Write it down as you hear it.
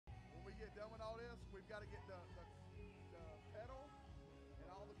got to get the pedal and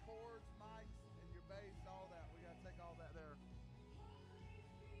all the chords, mics, and your bass, all that. We got to take all that there.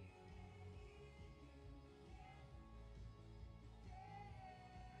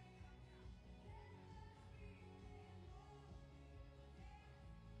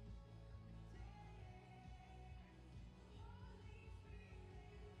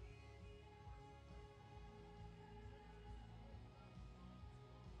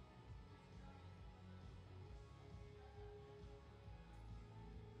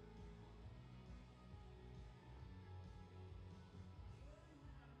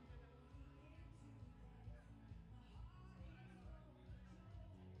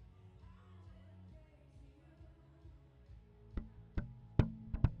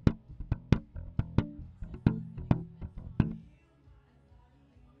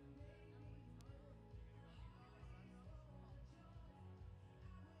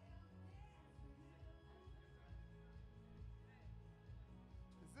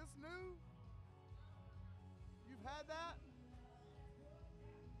 Is this new? You've had that?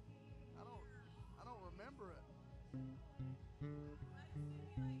 I don't remember it.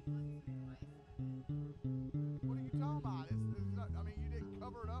 What are you talking about? It's not, I mean, you didn't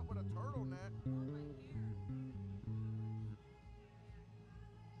cover it up with a turtleneck.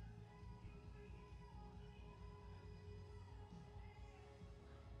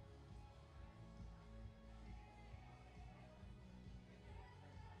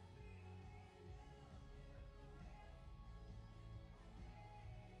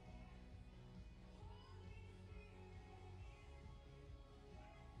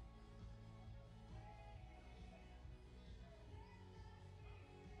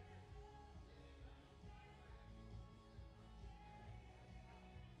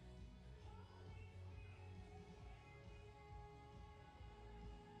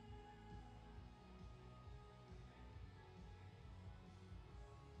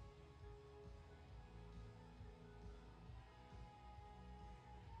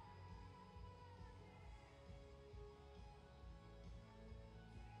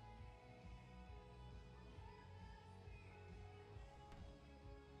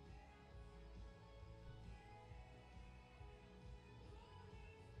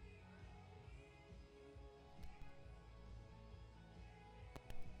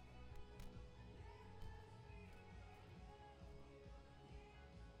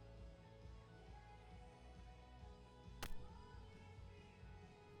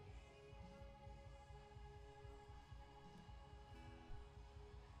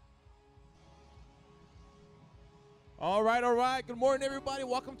 All right, all right. Good morning, everybody.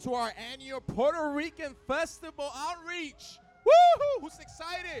 Welcome to our annual Puerto Rican Festival Outreach. Woohoo! Who's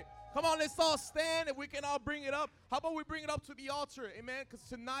excited? Come on, let's all stand and we can all bring it up. How about we bring it up to the altar? Amen. Because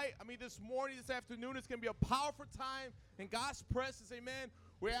tonight, this morning, this afternoon, it's going to be a powerful time in God's presence. Amen.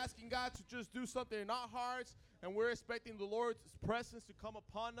 We're asking God to just do something in our hearts, and we're expecting the Lord's presence to come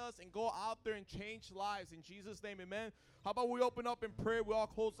upon us and go out there and change lives. In Jesus' name, amen. How about we open up in prayer? We all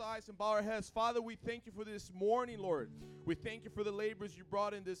close our eyes and bow our heads. Father, we thank you for this morning, Lord. We thank you for the laborers you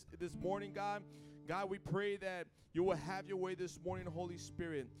brought in this morning, God. God, we pray that you will have your way this morning, Holy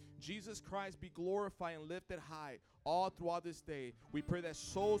Spirit. Jesus Christ, be glorified and lifted high all throughout this day. We pray that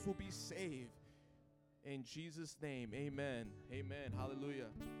souls will be saved. In Jesus' name, amen. Amen. Hallelujah.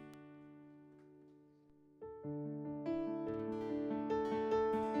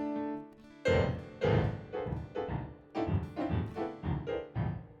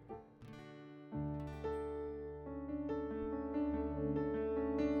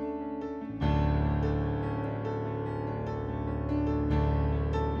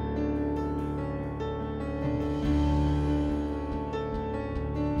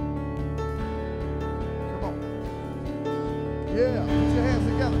 Yeah, put your hands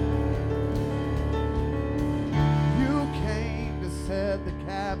together. You came to set the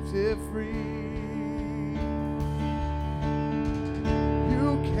captive free. You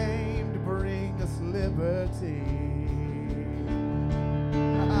came to bring us liberty.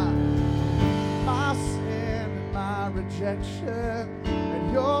 My sin and my rejection,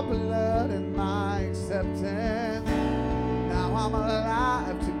 and your blood and my acceptance. Now I'm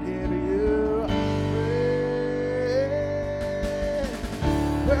alive to give you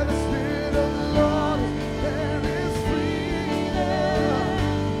where the Spirit of the Lord is, there is freedom.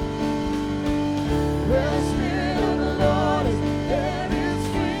 Where the Spirit of the Lord is, there is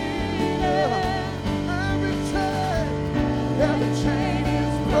freedom. Every chain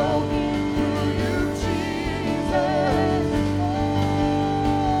is broken through you, Jesus.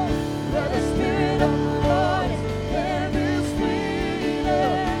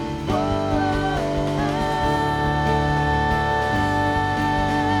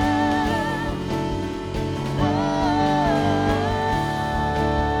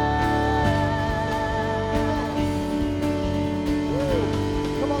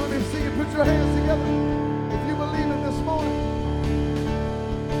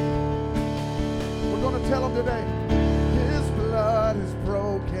 on today. His blood has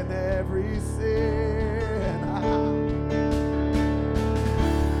broken every sin.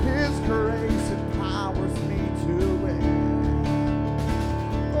 His grace empowers me to win.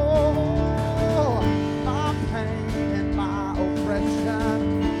 Oh, my pain and my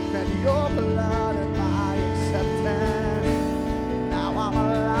oppression, and your blood and my acceptance. Now I'm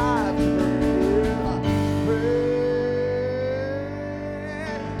alive to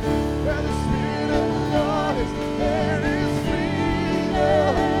where the Spirit of the Lord is, there is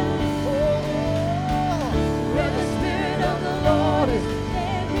freedom. Oh, where the Spirit of the Lord is,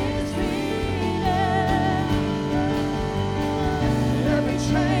 there is freedom. Every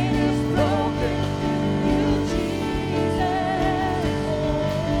chain is broken in you, Jesus.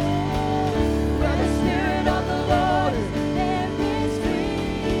 Where the Spirit of the Lord is, there is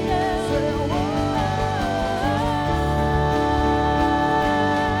freedom. Say,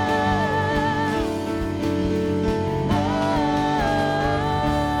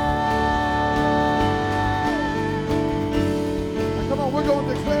 come on, we're going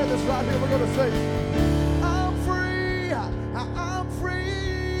to declare this right here. We're going to say, I'm free, I'm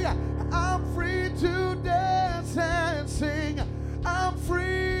free, I'm free to dance and sing. I'm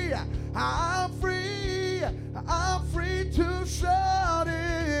free, I'm free, I'm free to shout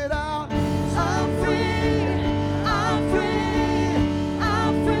it out. I'm free, I'm free,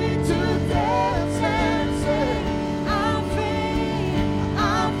 I'm free to dance and sing. I'm free,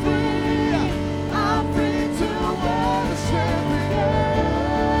 I'm free, I'm free to worship again.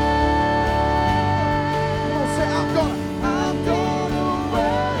 Come on, say, I'm gonna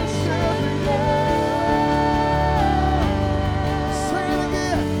worship again. Say it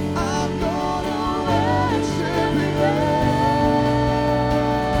again, I'm gonna worship again.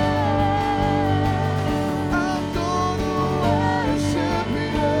 I'm gonna worship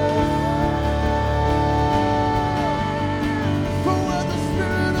again. For where the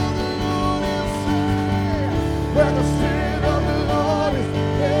Spirit of the Lord is, where the Spirit of the Lord is,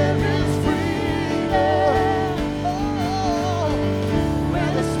 there is freedom. Oh,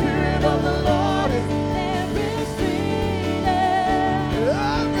 where the Spirit of the Lord is, there is freedom.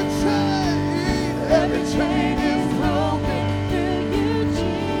 Every chain is broken through you,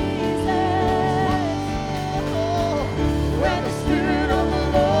 Jesus. Oh, where the Spirit of the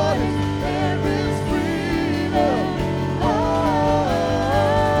Lord is, there is freedom. Oh,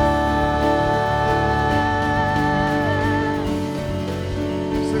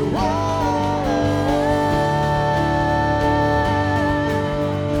 say,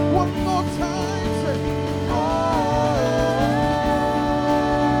 one more time, say,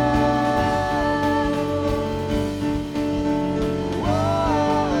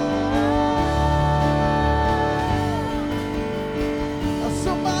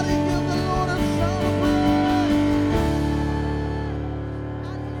 somebody give the Lord a shout of praise.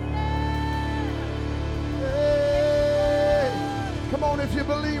 Hey, come on, if you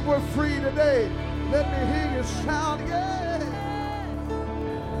believe we're free today, let me hear you shout, yeah.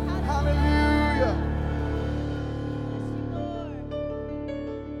 Hallelujah.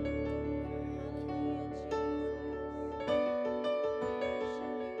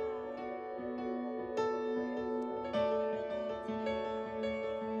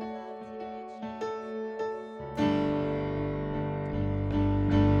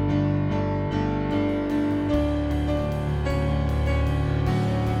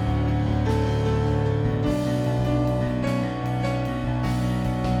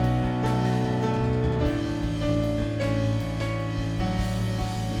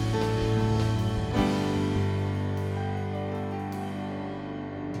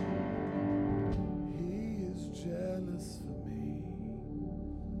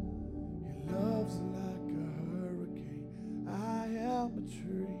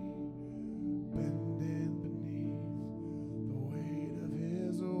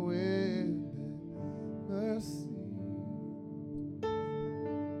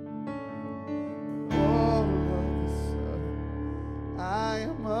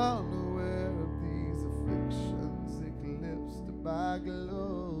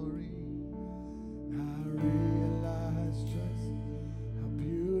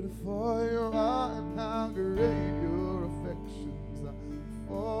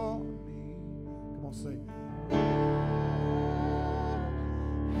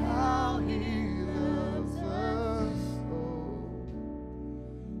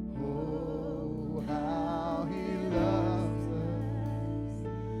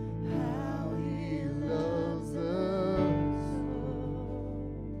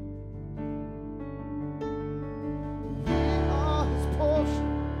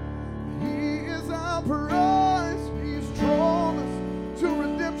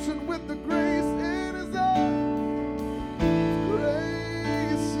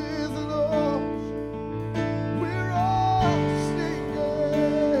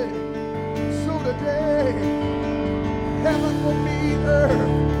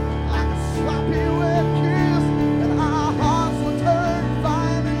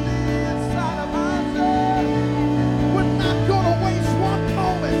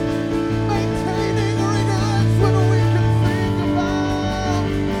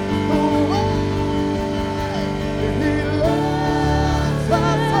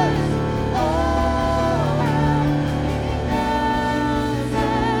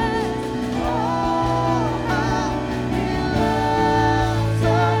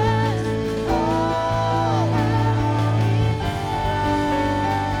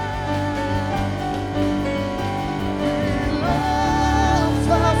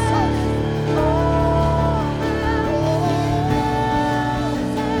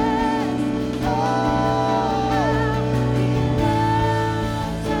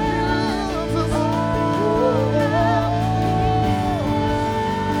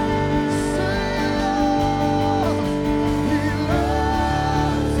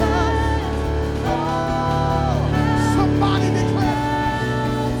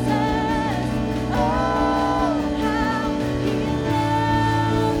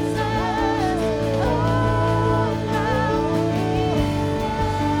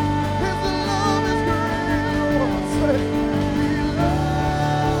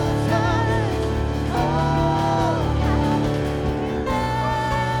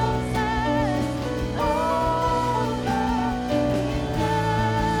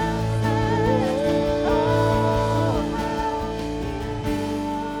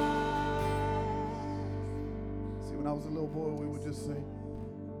 I was a little boy, we would just sing,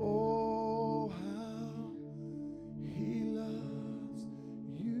 oh, how he loves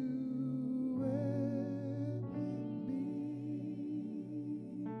you and me.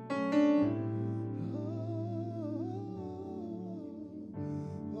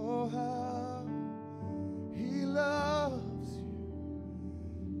 Oh, how he loves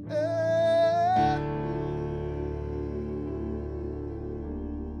you and me.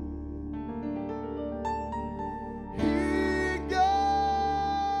 He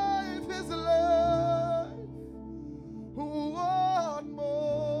gave his life. What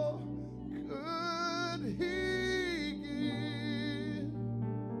more could he give?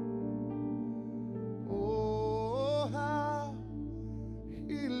 Oh, how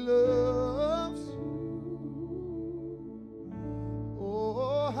he loves you.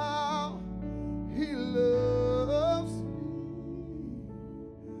 Oh, how he loves me.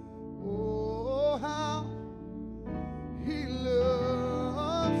 Oh, how he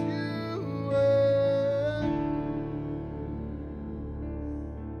loves you.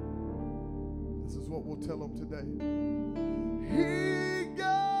 This is what we'll tell him today. He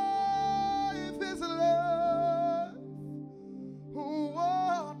gave his life.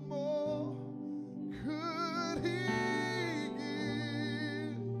 What more could he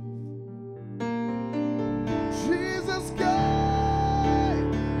give? Jesus gave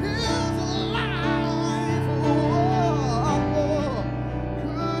his life. What more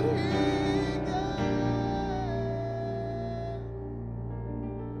could he give?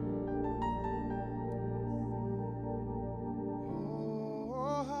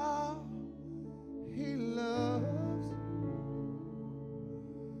 Oh, how he loves you.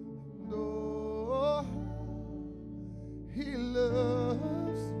 Oh, how he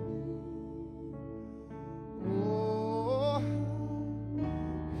loves me. Oh, how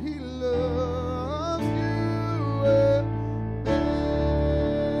he loves you and me.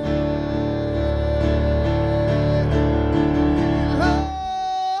 He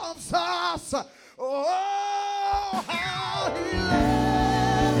loves us. Oh, how he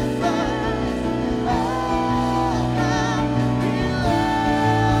loves us. Oh, how he loves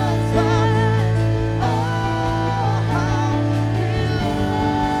us. Oh, how he loves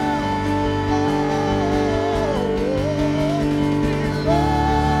us.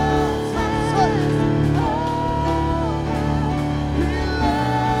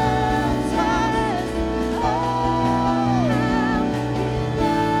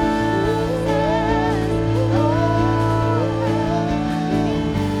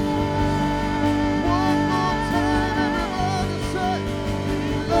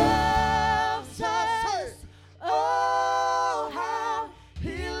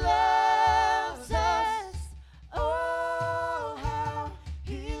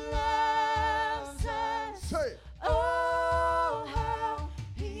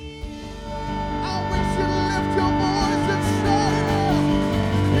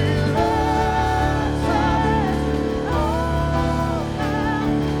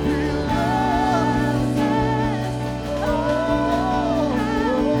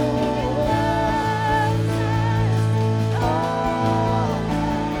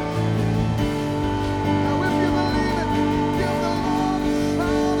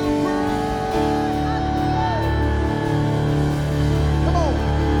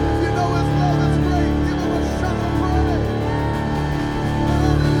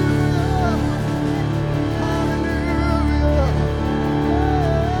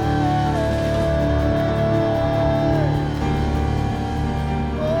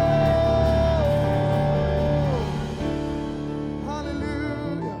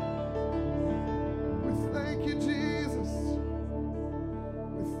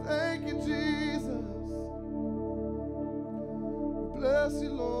 bless you,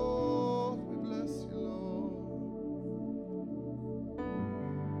 Lord. We bless you, Lord.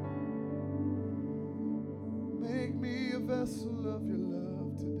 Make me a vessel of your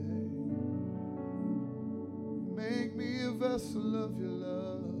love today. Make me a vessel of your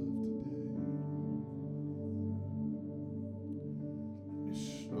love today. Let me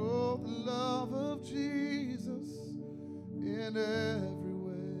show the love of Jesus in every way.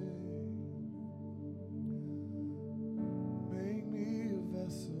 Make me a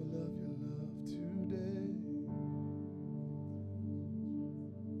vessel of your love today.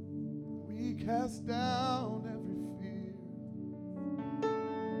 We cast down every fear.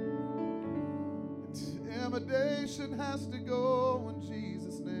 Intimidation has to go in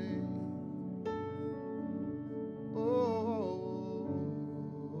Jesus' name.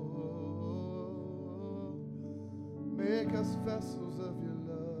 Make us vessels of your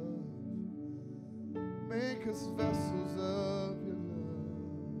love. Make Make us vessels of your love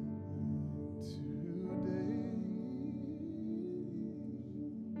today.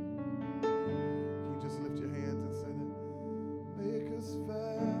 Can you just lift your hands and say that? Make us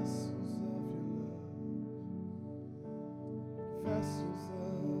vessels of your love. Vessels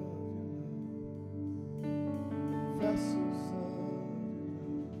of your love. Vessels of your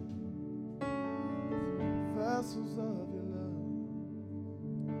love. Vessels of your love.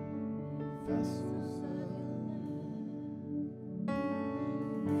 Vessels.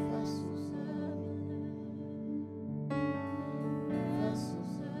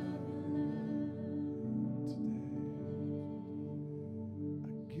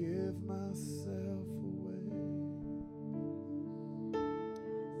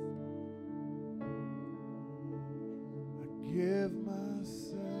 Give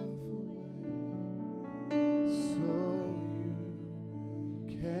myself away so you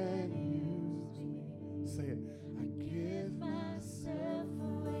can use me. Say it. I give myself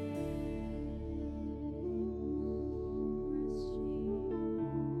away.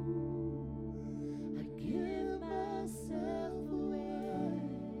 I give myself away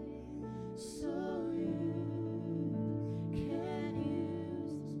so you can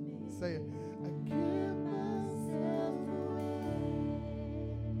use me. Say it. I give myself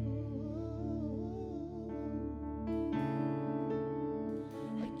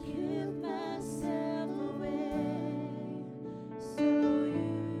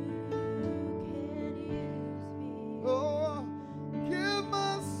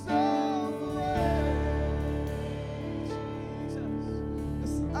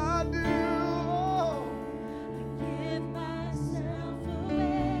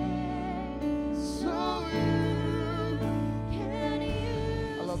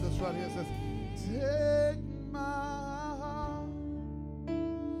right here. It says, take my heart,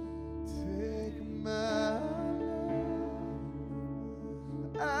 take my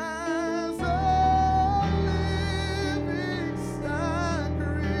life as a living sacrifice.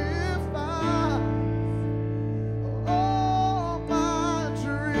 All my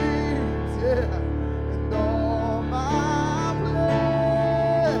dreams, yeah, and all my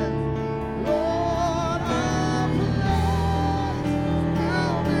plans, Lord, I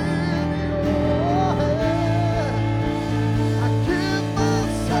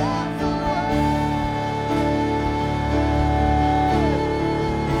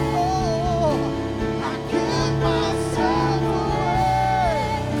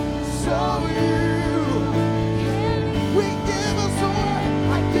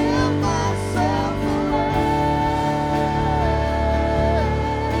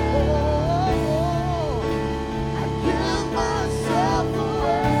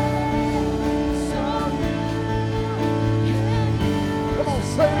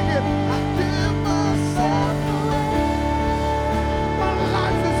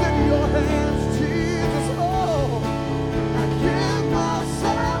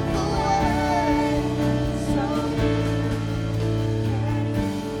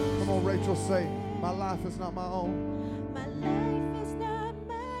say, my life is not my own. My life is not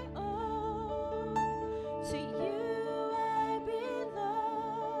my own. To you I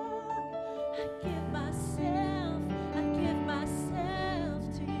belong. I give myself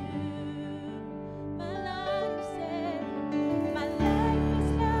to you. My life said, my life is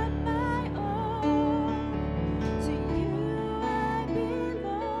not my own. To you I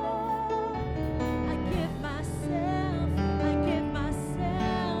belong. I give myself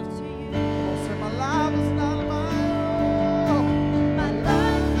to you. My life is not my own.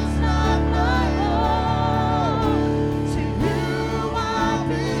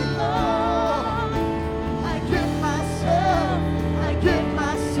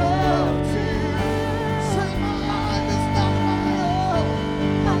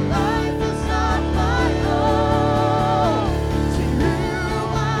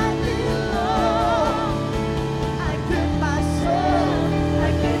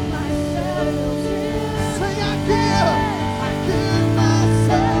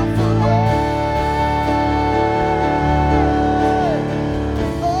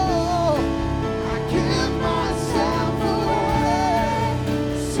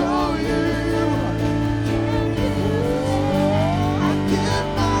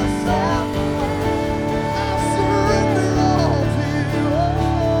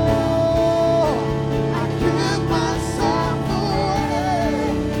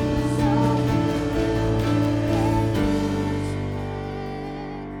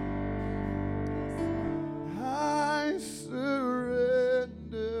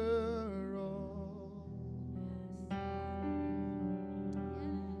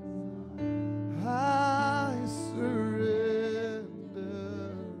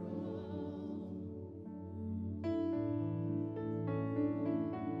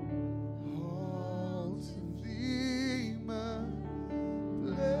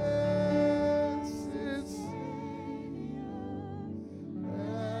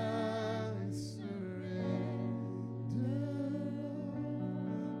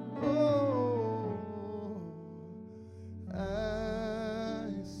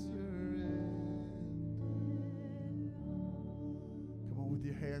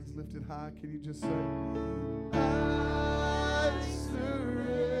 hands lifted high, can you just say, I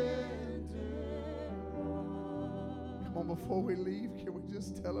surrender? Come on, before we leave, can we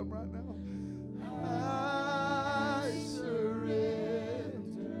just tell him right now? I surrender.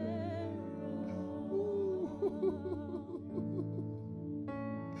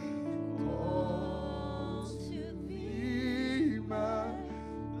 All to thee, my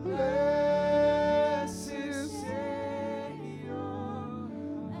blessed Savior,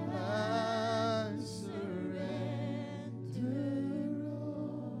 I surrender.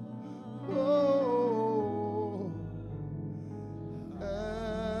 Oh,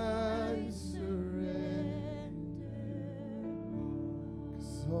 I surrender.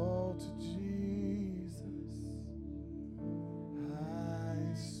 'Cause all to Jesus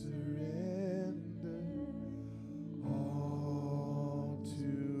I surrender. All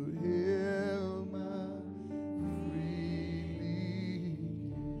to him I freely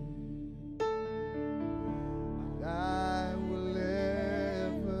give. And I will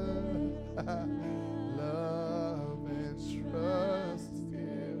ever love and trust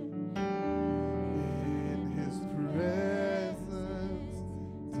him in his presence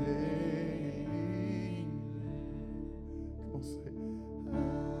daily. Come on, say,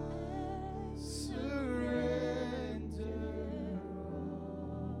 I surrender.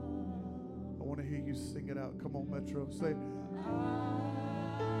 I want to hear you sing it out. Come on, Metro. Say,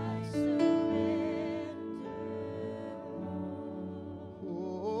 I surrender. oh,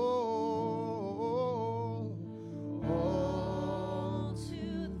 All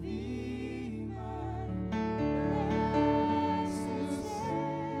to thee, my blessed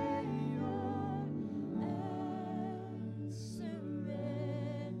Savior, I surrender.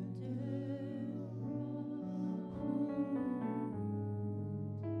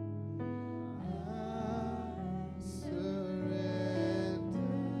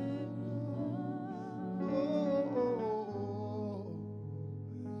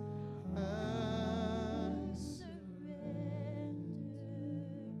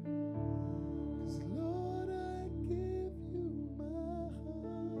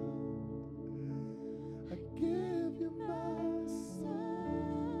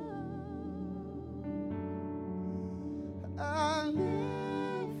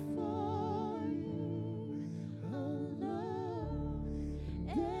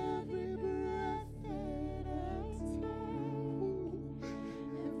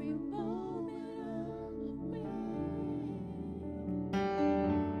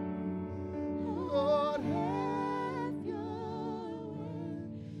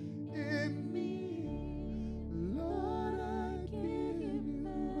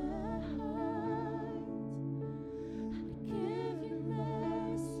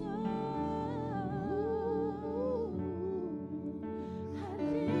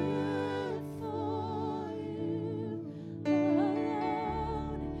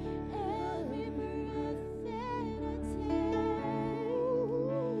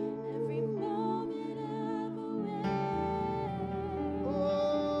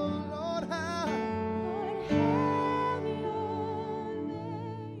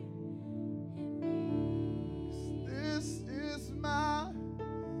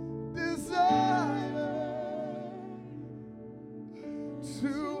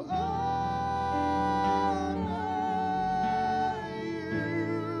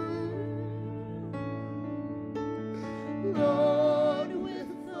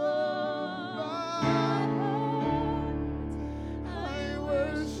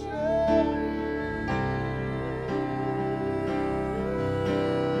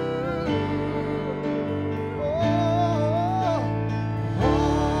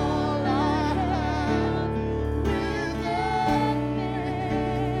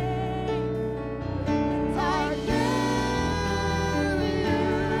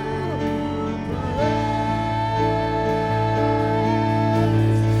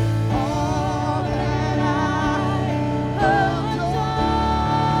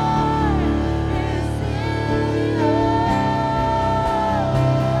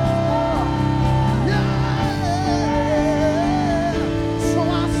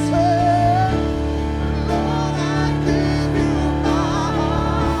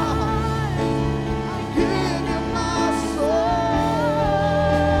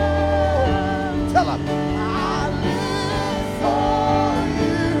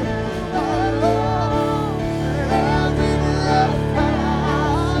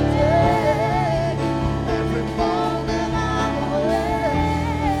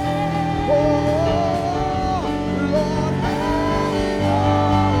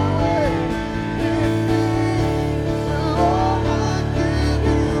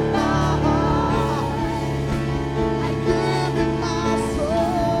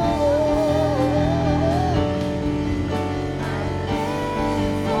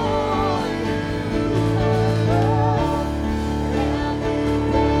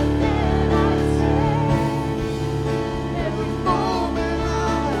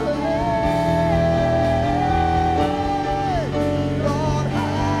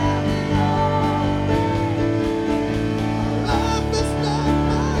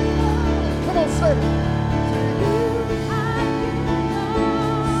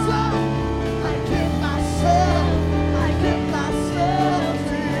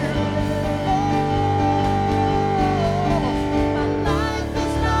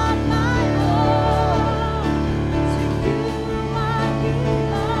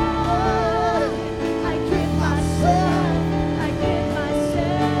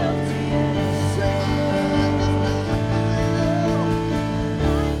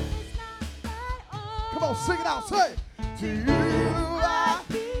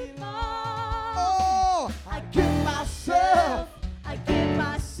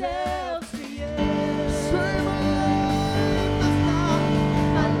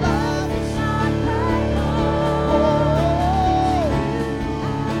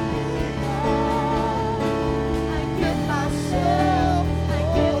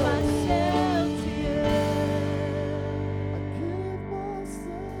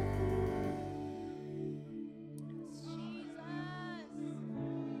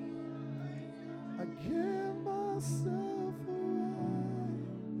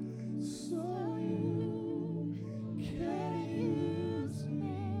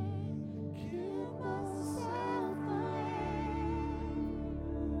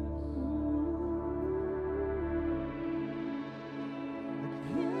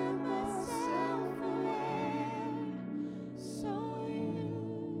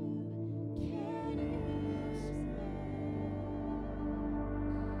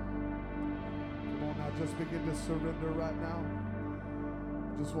 begin to surrender right now.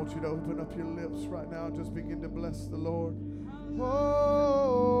 I just want you to open up your lips right now and just begin to bless the Lord. Oh,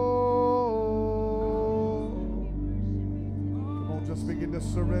 come on, just begin to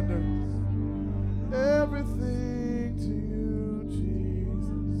surrender everything to you,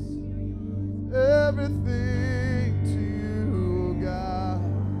 Jesus. Everything to you, God.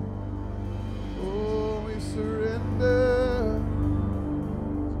 Oh, we surrender.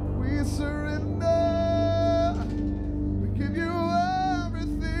 We surrender. We give you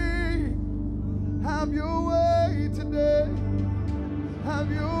everything. Have your way today.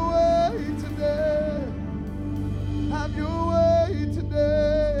 Have your way today. Have your way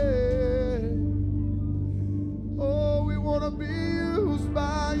today. Oh, we want to be used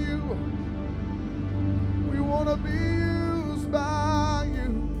by you. We want to be used by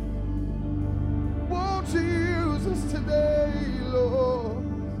you. Won't you use us today, Lord?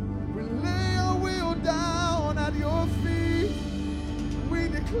 We lay our will down at your feet. We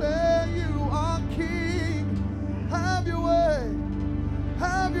declare you our King. Have your way.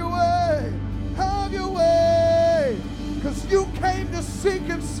 Have your way. Have your way. 'Cause you came to seek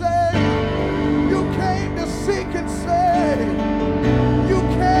and save. You came to seek and save. You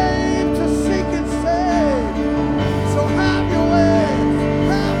came to seek and save. So have your way.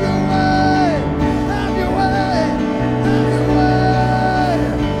 Have your way. Have your way. Have your way.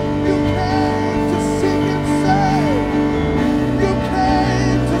 You came to seek and save. You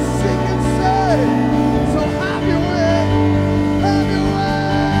came to seek and save. So have your way. Have your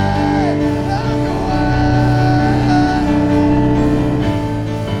way. Have your way.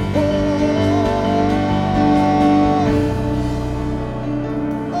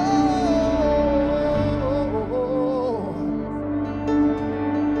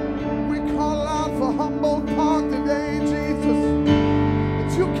 We call out for Humboldt Park today, Jesus, that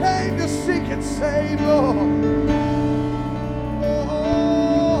you came to seek and save, Lord.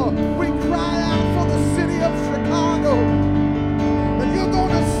 Oh, we cry out for the city of Chicago, that you're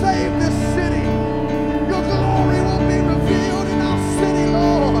going to save this city. Your glory will be revealed in our city,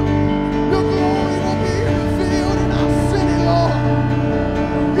 Lord. Your glory will be revealed in our city, Lord.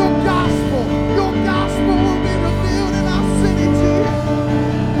 Your gospel will be revealed in our city, Jesus.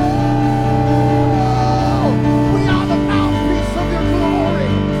 Oh, we are the mouthpiece of your glory.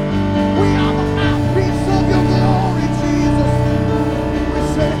 We are the mouthpiece of your glory, Jesus. We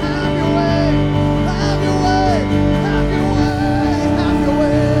say, have your way, have your way, have your way, have your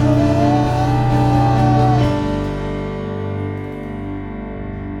way.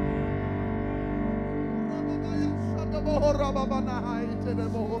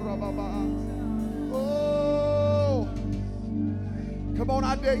 Oh, come on,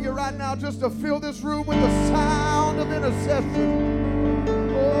 I dare you right now just to fill this room with the sound of intercession.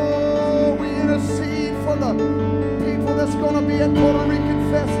 Oh, we intercede for the people that's going to be at Puerto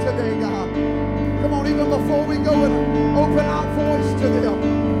Rican Fest today, God. Come on, even before we go and open our voice to them,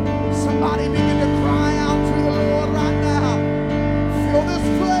 somebody begin to cry out to the Lord right now. Fill this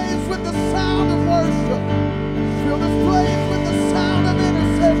place with the sound of worship. Fill this place with the sound of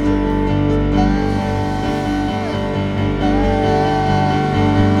intercession.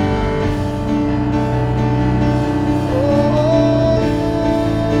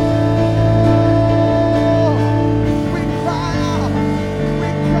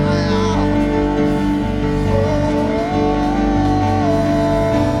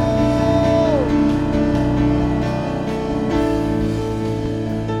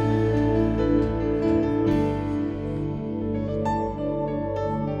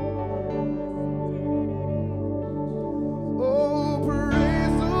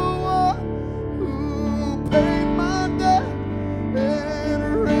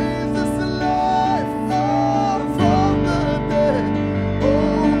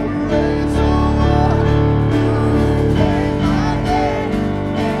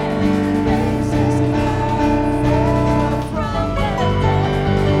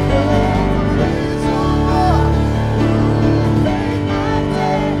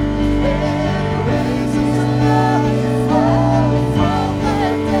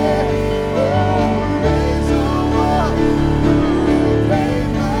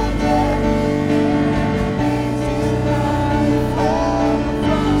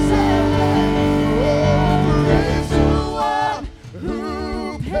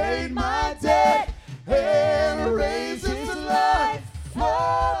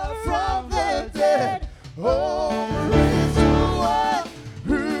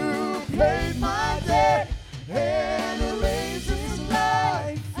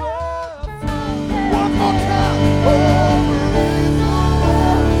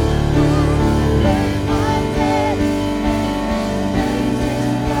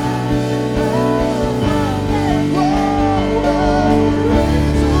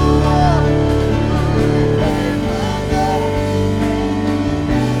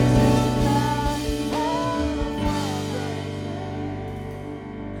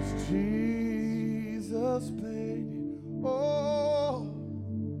 Jesus paid it all.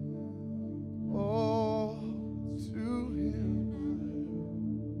 All to him.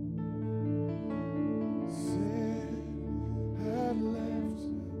 Sin had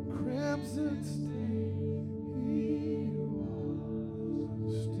left crimson stain. He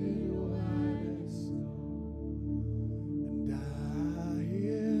washed it white as snow. And I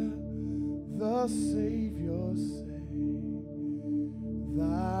hear the Savior say,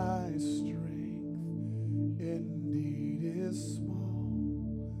 thy strength indeed is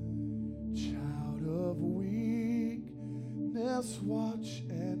small. Child of weakness, watch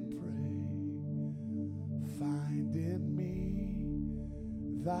and pray. Find in me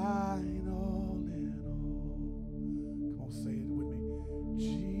thine all in all. Come on, say it with me.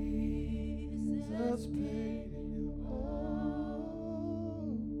 Jesus paid it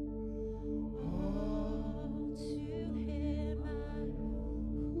all. All To him I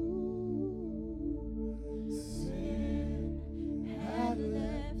sin had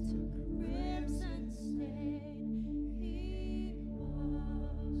left crimson stain. He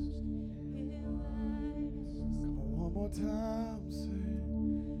washed it white as snow. Come on, one more time, say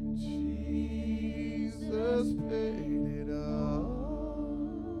Jesus paid it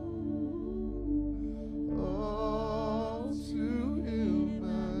all. All to him I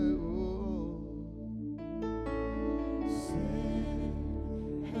owe. Sin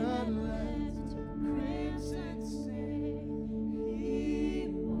had left Crimson stain. He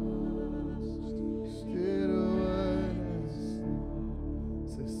washed it white as snow.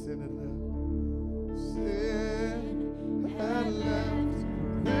 Say sin had left. Sin had left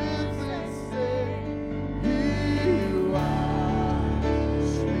crimson stain. He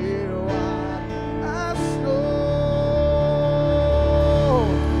washed it white as snow.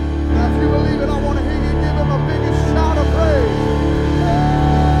 Now, if you believe it, I want to hear you give him a biggest shout of praise.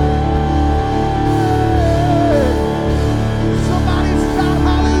 Somebody shout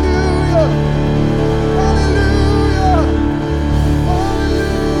hallelujah! Hallelujah!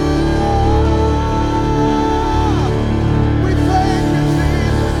 Hallelujah! We thank you,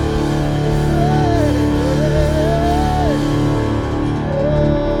 Jesus.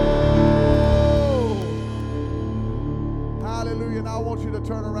 Oh. Hallelujah. Now I want you to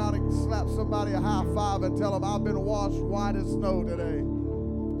turn around and slap somebody a high five and tell them, I've been washed white as snow today.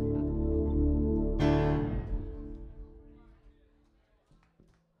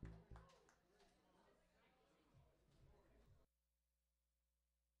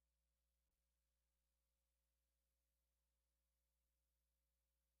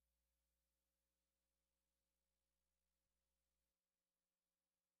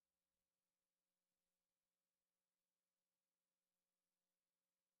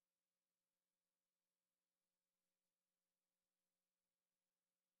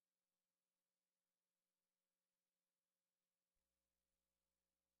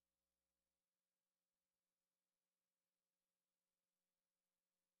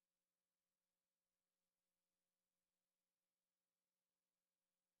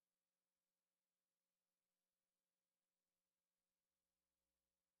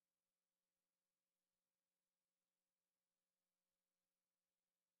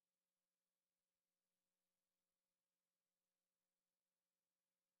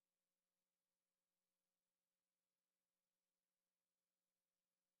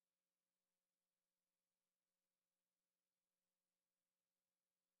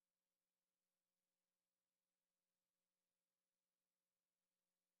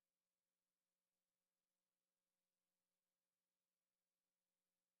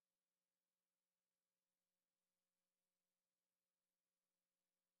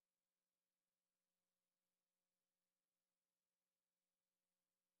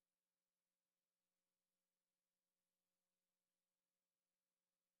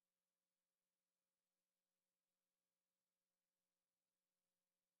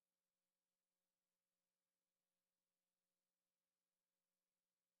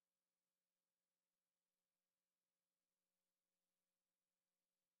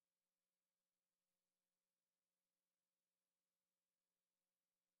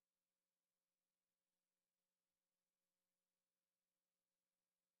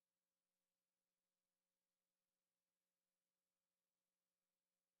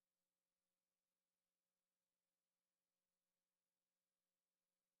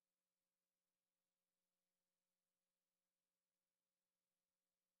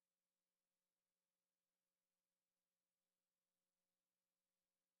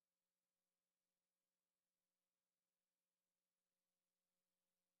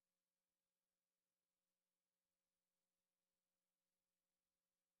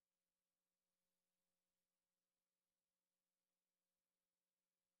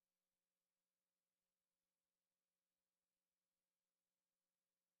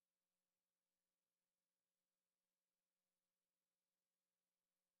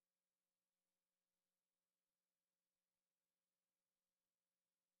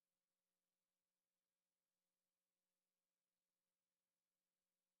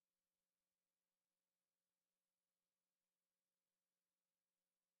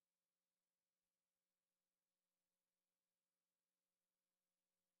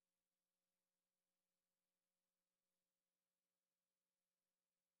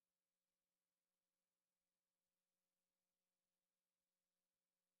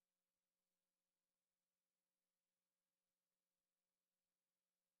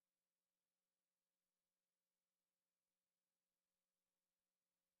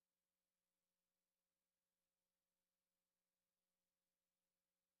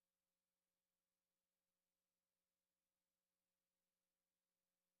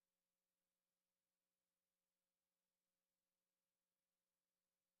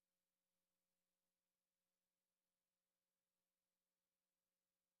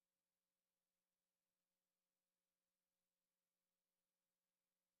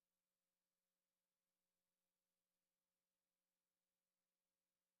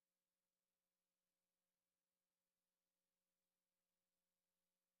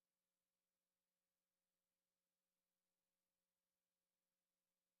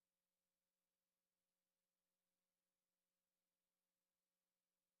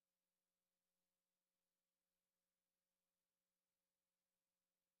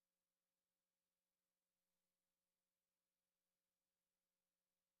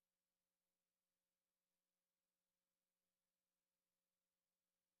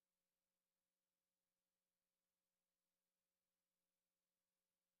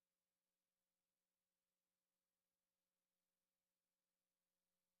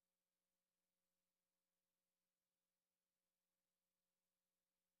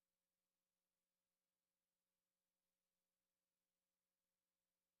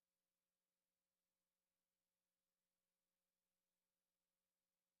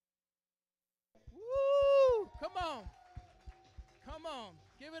 on. Come on.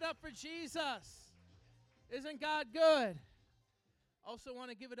 Give it up for Jesus. Isn't God good? Also want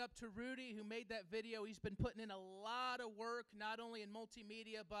to give it up to Rudy, who made that video. He's been putting in a lot of work, not only in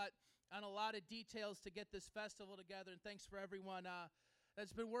multimedia, but on a lot of details to get this festival together. And thanks for everyone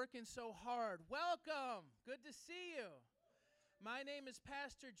that's been working so hard. Welcome. Good to see you. My name is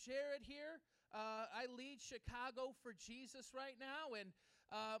Pastor Jared here. I lead Chicago for Jesus right now, and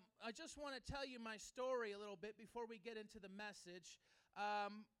I just want to tell you my story a little bit before we get into the message.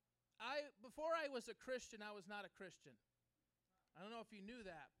 Before I was a Christian, I was not a Christian. I don't know if you knew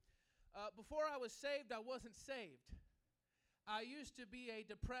that. Before I was saved, I wasn't saved. I used to be a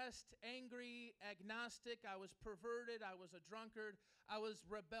depressed, angry, agnostic. I was perverted. I was a drunkard. I was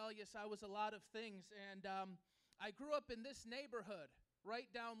rebellious. I was a lot of things, and I grew up in this neighborhood. Right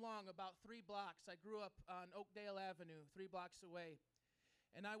down long, about 3 blocks. I grew up on Oakdale Avenue, 3 blocks away.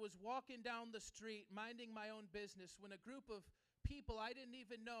 And I was walking down the street, minding my own business, when a group of people I didn't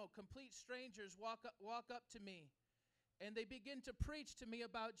even know, complete strangers, walk up to me. And they begin to preach to me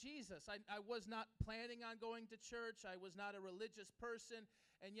about Jesus. I was not planning on going to church. I was not a religious person.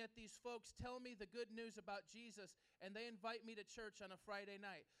 And yet these folks tell me the good news about Jesus, and they invite me to church on a Friday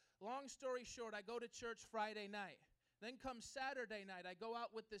night. Long story short, I go to church Friday night. Then comes Saturday night, I go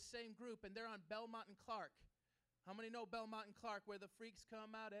out with this same group, and they're on Belmont and Clark. How many know Belmont and Clark, where the freaks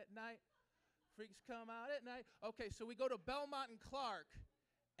come out at night? Freaks come out at night. Okay, so we go to Belmont and Clark,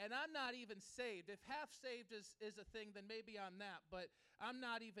 and I'm not even saved. If half saved is a thing, then maybe I'm that, but I'm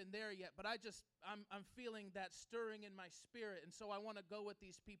not even there yet. But I'm feeling that stirring in my spirit, and so I want to go with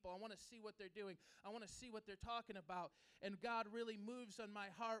these people. I want to see what they're doing. I want to see what they're talking about. And God really moves on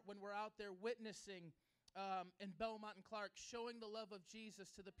my heart when we're out there witnessing in Belmont and Clark, showing the love of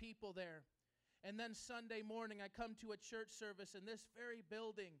Jesus to the people there. And then Sunday morning, I come to a church service in this very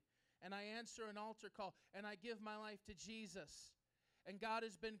building, and I answer an altar call, and I give my life to Jesus. And God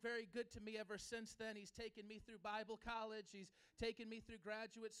has been very good to me ever since then. He's taken me through Bible college. He's taken me through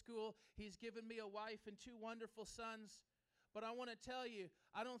graduate school. He's given me a wife and 2 wonderful sons. But I want to tell you,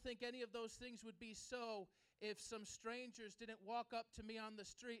 I don't think any of those things would be so if some strangers didn't walk up to me on the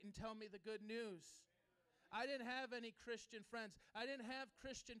street and tell me the good news. I didn't have any Christian friends. I didn't have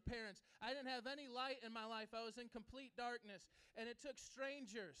Christian parents. I didn't have any light in my life. I was in complete darkness. And it took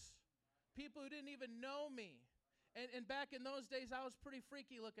strangers, people who didn't even know me. And back in those days, I was pretty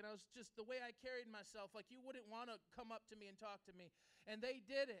freaky looking. I was just the way I carried myself. Like, you wouldn't want to come up to me and talk to me. And they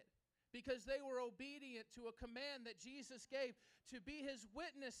did it because they were obedient to a command that Jesus gave to be his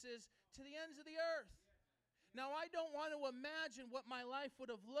witnesses to the ends of the earth. Now, I don't want to imagine what my life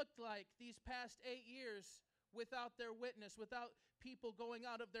would have looked like these past 8 years without their witness, without people going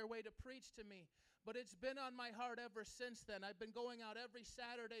out of their way to preach to me. But it's been on my heart ever since then. I've been going out every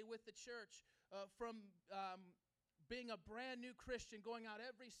Saturday with the church from being a brand new Christian, going out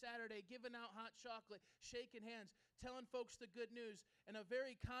every Saturday, giving out hot chocolate, shaking hands, telling folks the good news in a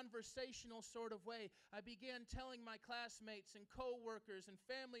very conversational sort of way. I began telling my classmates and co-workers and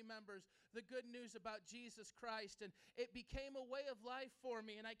family members the good news about Jesus Christ, and it became a way of life for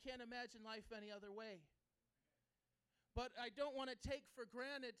me, and I can't imagine life any other way. But I don't want to take for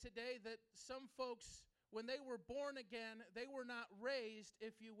granted today that some folks, when they were born again, they were not raised,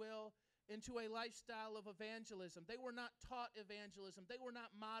 if you will, into a lifestyle of evangelism. They were not taught evangelism. They were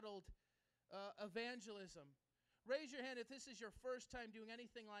not modeled evangelism. Raise your hand if this is your first time doing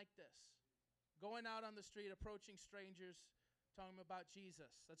anything like this. Going out on the street, approaching strangers, talking about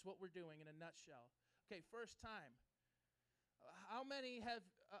Jesus. That's what we're doing in a nutshell. Okay, first time. How many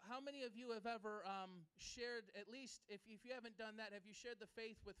of you have ever shared, at least if you haven't done that, have you shared the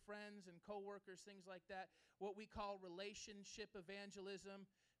faith with friends and coworkers, things like that? What we call relationship evangelism.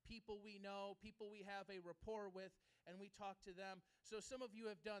 People we know, people we have a rapport with, and we talk to them. So some of you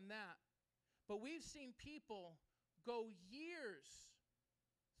have done that. But we've seen people go years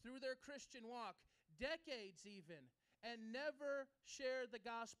through their Christian walk, decades even, and never share the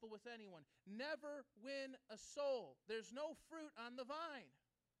gospel with anyone, never win a soul. There's no fruit on the vine.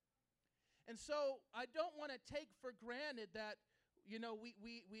 And so I don't want to take for granted that, you know,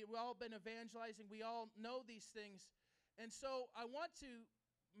 we've all been evangelizing, we all know these things. And so I want to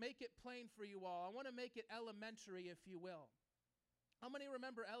make it plain for you all. I want to make it elementary, if you will. How many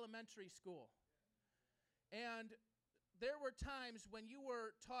remember elementary school? And there were times when you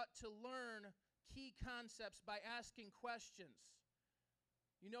were taught to learn key concepts by asking questions.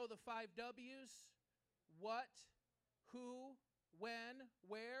 You know the 5 W's? What, who, when,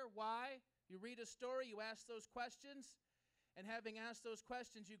 where, why. You read a story, you ask those questions, and having asked those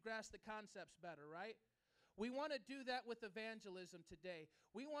questions, you grasp the concepts better, right? We want to do that with evangelism today.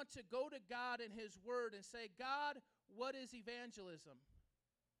 We want to go to God in His Word and say, God, what is evangelism?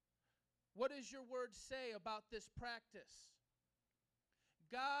 What does your Word say about this practice?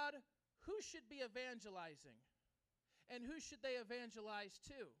 God, who should be evangelizing? And who should they evangelize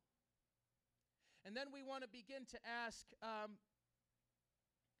to? And then we want to begin to ask,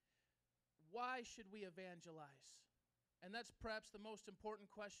 why should we evangelize? And that's perhaps the most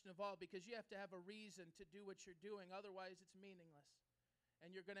important question of all, because you have to have a reason to do what you're doing. Otherwise, it's meaningless. And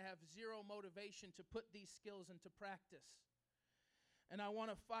you're going to have zero motivation to put these skills into practice. And I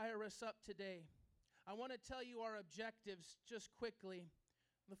want to fire us up today. I want to tell you our objectives just quickly.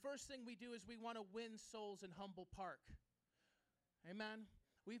 The first thing we do is we want to win souls in Humble Park. Amen.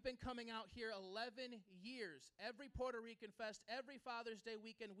 We've been coming out here 11 years. Every Puerto Rican Fest, every Father's Day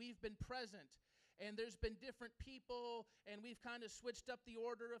weekend, we've been present. And there's been different people, and we've kind of switched up the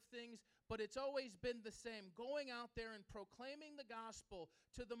order of things, but it's always been the same. Going out there and proclaiming the gospel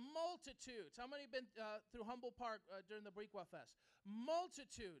to the multitudes. How many have been through Humble Park during the Boricua Fest?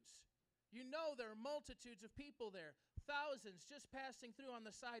 Multitudes. You know there are multitudes of people there. Thousands just passing through on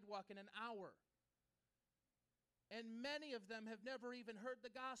the sidewalk in an hour. And many of them have never even heard the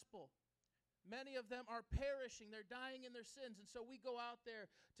gospel. Many of them are perishing. They're dying in their sins. And so we go out there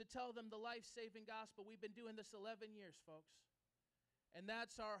to tell them the life-saving gospel. We've been doing this 11 years, folks. And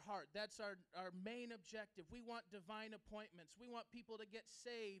that's our heart. That's our main objective. We want divine appointments. We want people to get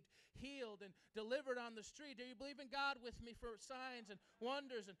saved, healed, and delivered on the street. Do you believe in God with me for signs and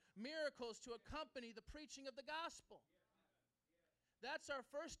wonders and miracles to accompany the preaching of the gospel? That's our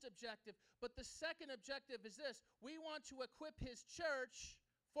first objective. But the second objective is this. We want to equip His church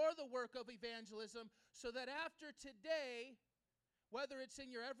for the work of evangelism, so that after today, whether it's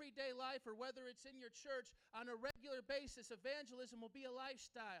in your everyday life or whether it's in your church, on a regular basis, evangelism will be a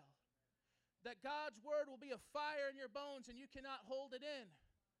lifestyle. That God's word will be a fire in your bones and you cannot hold it in.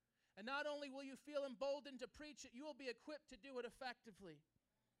 And not only will you feel emboldened to preach it, you will be equipped to do it effectively.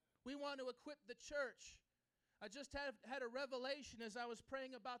 We want to equip the church. I just had a revelation as I was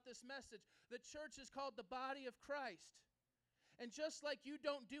praying about this message. The church is called the body of Christ. And just like you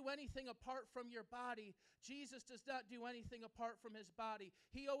don't do anything apart from your body, Jesus does not do anything apart from His body.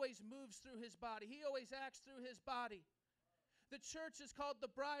 He always moves through His body. He always acts through His body. The church is called the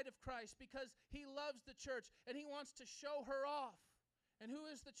bride of Christ because He loves the church and He wants to show her off. And who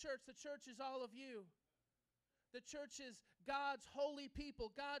is the church? The church is all of you. The church is God's holy people,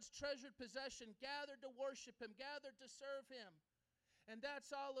 God's treasured possession, gathered to worship Him, gathered to serve Him. And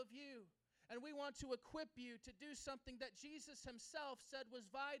that's all of you. And we want to equip you to do something that Jesus Himself said was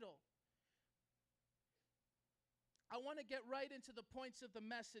vital. I want to get right into the points of the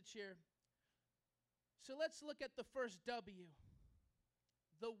message here. So let's look at the first W.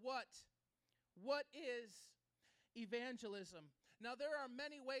 The what. What is evangelism? Now, there are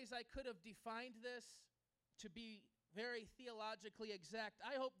many ways I could have defined this to be very theologically exact.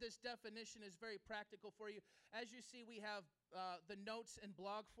 I hope this definition is very practical for you. As you see, we have the notes in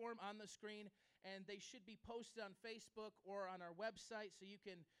blog form on the screen, and they should be posted on Facebook or on our website so you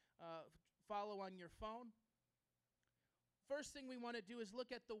can follow on your phone. First thing we want to do is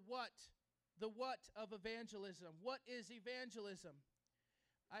look at the what of evangelism. What is evangelism?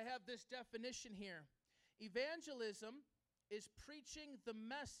 I have this definition here. Evangelism is preaching the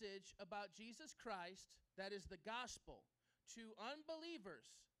message about Jesus Christ, that is the gospel, to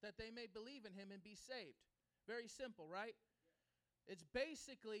unbelievers that they may believe in Him and be saved. Very simple, right? It's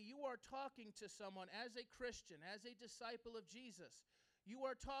basically you are talking to someone as a Christian, as a disciple of Jesus. You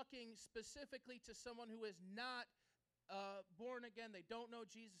are talking specifically to someone who is not born again. They don't know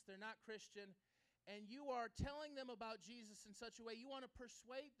Jesus. They're not Christian. And you are telling them about Jesus in such a way you want to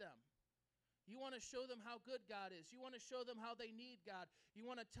persuade them. You want to show them how good God is. You want to show them how they need God. You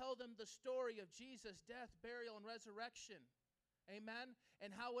want to tell them the story of Jesus' death, burial, and resurrection. Amen?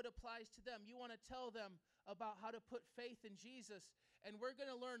 And how it applies to them. You want to tell them about how to put faith in Jesus. And we're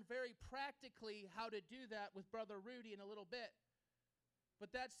going to learn very practically how to do that with Brother Rudy in a little bit.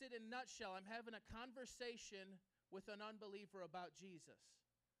 But that's it in a nutshell. I'm having a conversation with an unbeliever about Jesus.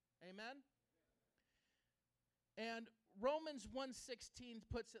 Amen? And Romans 1:16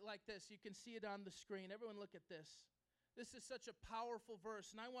 puts it like this. You can see it on the screen. Everyone look at this. This is such a powerful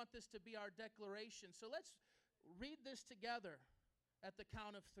verse, and I want this to be our declaration. So let's read this together at the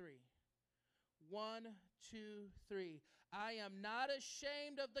count of 3. 1, 2, 3. I am not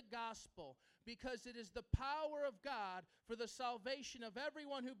ashamed of the gospel, because it is the power of God for the salvation of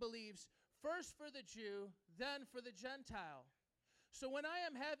everyone who believes, first for the Jew, then for the Gentile. So when I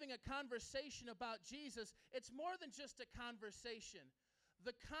am having a conversation about Jesus, it's more than just a conversation.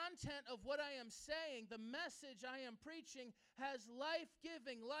 the content of what I am saying, the message I am preaching, has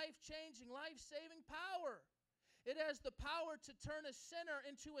life-giving, life-changing, life-saving power. It has the power to turn a sinner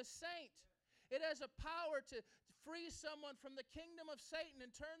into a saint. It has a power to free someone from the kingdom of Satan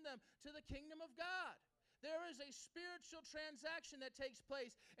and turn them to the kingdom of God. There is a spiritual transaction that takes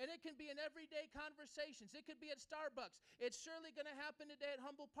place, and it can be in everyday conversations. It could be at Starbucks. It's surely going to happen today at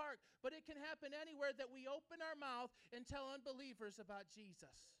Humble Park, but it can happen anywhere that we open our mouth and tell unbelievers about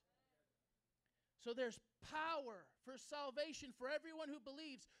Jesus. So there's power for salvation for everyone who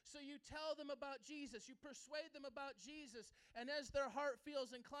believes. So you tell them about Jesus. You persuade them about Jesus. And as their heart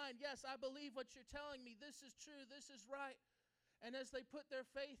feels inclined, yes, I believe what you're telling me. This is true. This is right. And as they put their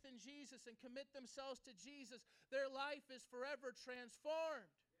faith in Jesus and commit themselves to Jesus, their life is forever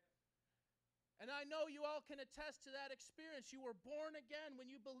transformed. And I know you all can attest to that experience. You were born again when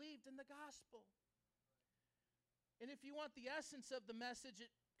you believed in the gospel. And if you want the essence of the message,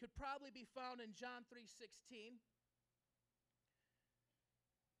 it could probably be found in John 3:16.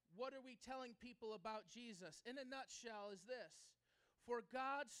 What are we telling people about Jesus? In a nutshell is this: for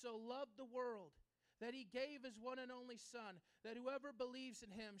God so loved the world that he gave his one and only Son, that whoever believes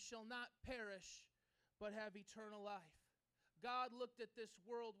in him shall not perish, but have eternal life. God looked at this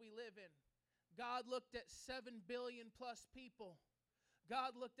world we live in. God looked at 7 billion plus people.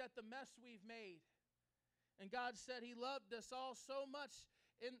 God looked at the mess we've made. And God said he loved us all so much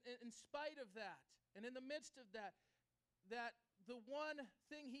in spite of that, and in the midst of that, that the one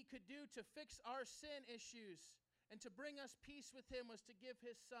thing he could do to fix our sin issues and to bring us peace with him was to give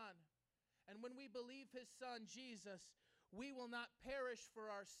his Son. And when we believe his Son, Jesus, we will not perish for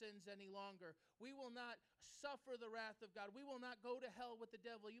our sins any longer. We will not suffer the wrath of God. We will not go to hell with the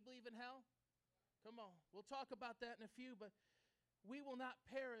devil. You believe in hell? Come on. We'll talk about that in a few, but we will not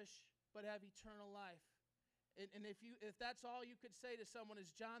perish but have eternal life. And if that's all you could say to someone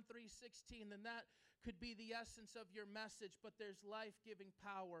is John 3:16, then that could be the essence of your message, but there's life-giving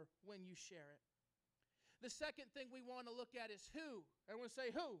power when you share it. The second thing we want to look at is who. Everyone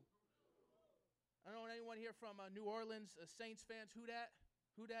say who. I don't know anyone here from New Orleans, Saints fans. Who dat?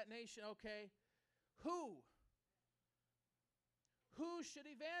 Who dat nation? Okay. Who? Who should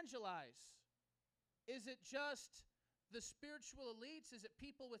evangelize? Is it just the spiritual elites? Is it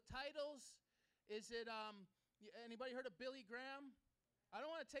people with titles? Is it, anybody heard of Billy Graham? I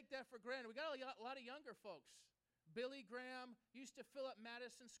don't want to take that for granted. We got a lot of younger folks. Billy Graham used to fill up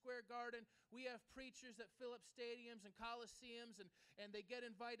Madison Square Garden. We have preachers that fill up stadiums and coliseums, and they get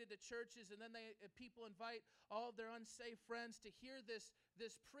invited to churches, and then people invite all of their unsaved friends to hear this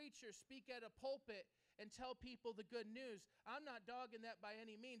preacher speak at a pulpit and tell people the good news. I'm not dogging that by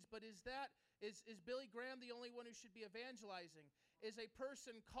any means, but is Billy Graham the only one who should be evangelizing? Is a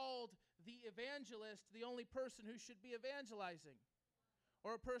person called the evangelist the only person who should be evangelizing?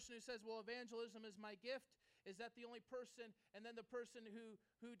 Or a person who says, well, evangelism is my gift, is that the only person? And then the person who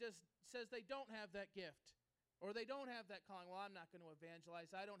says they don't have that gift, or they don't have that calling. Well, I'm not going to evangelize.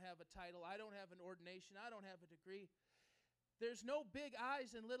 I don't have a title. I don't have an ordination. I don't have a degree. There's no big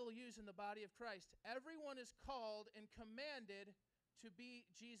I's and little U's in the body of Christ. Everyone is called and commanded to be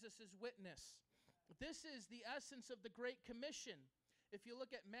Jesus' witness. This is the essence of the Great Commission. If you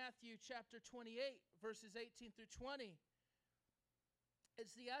look at Matthew chapter 28, verses 18 through 20,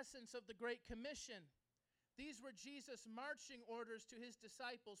 it's the essence of the Great Commission. These were Jesus' marching orders to his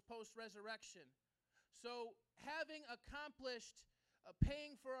disciples post-resurrection. So, having accomplished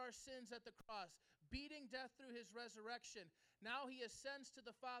paying for our sins at the cross, beating death through his resurrection, now he ascends to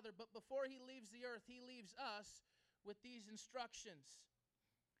the Father, but before he leaves the earth, he leaves us with these instructions.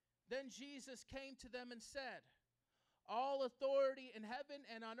 Then Jesus came to them and said, all authority in heaven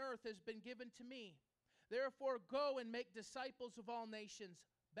and on earth has been given to me. Therefore, go and make disciples of all nations,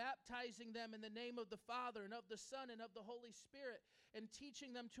 baptizing them in the name of the Father and of the Son and of the Holy Spirit, and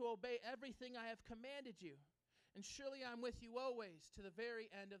teaching them to obey everything I have commanded you. And surely I'm with you always to the very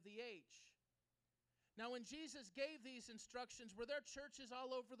end of the age. Now, when Jesus gave these instructions, were there churches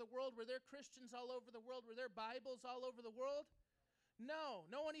all over the world? Were there Christians all over the world? Were there Bibles all over the world? No,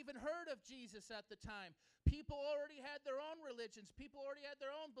 no one even heard of Jesus at the time. People already had their own religions. People already had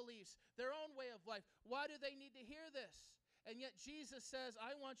their own beliefs, their own way of life. Why do they need to hear this? And yet Jesus says,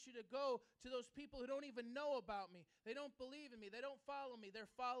 I want you to go to those people who don't even know about me. They don't believe in me. They don't follow me. They're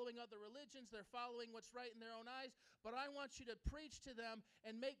following other religions. They're following what's right in their own eyes. But I want you to preach to them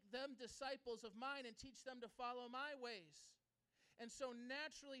and make them disciples of mine and teach them to follow my ways. And so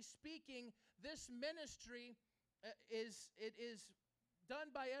naturally speaking, this ministry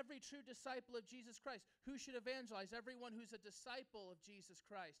done by every true disciple of Jesus Christ. Who should evangelize? Everyone who's a disciple of Jesus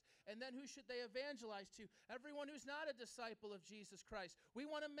Christ. And then who should they evangelize to? Everyone who's not a disciple of Jesus Christ. We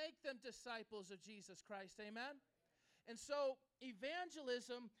want to make them disciples of Jesus Christ. Amen? And so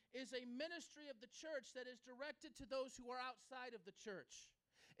evangelism is a ministry of the church that is directed to those who are outside of the church.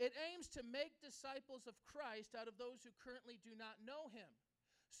 It aims to make disciples of Christ out of those who currently do not know him.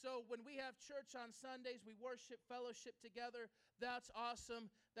 So when we have church on Sundays, we worship, fellowship together. That's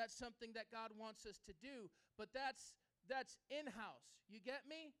awesome. That's something that God wants us to do. But that's in-house. You get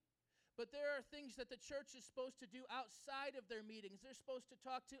me? But there are things that the church is supposed to do outside of their meetings. They're supposed to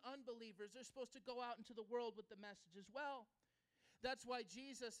talk to unbelievers. They're supposed to go out into the world with the message as well. That's why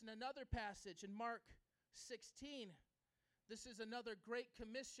Jesus, in another passage in Mark 16, this is another Great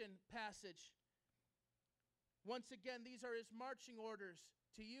Commission passage. Once again, these are his marching orders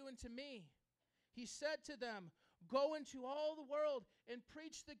to you and to me. He said to them, "Go into all the world and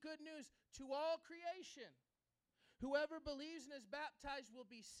preach the good news to all creation. Whoever believes and is baptized will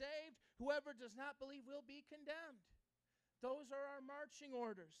be saved. Whoever does not believe will be condemned." Those are our marching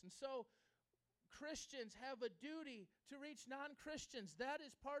orders. And so Christians have a duty to reach non-Christians. That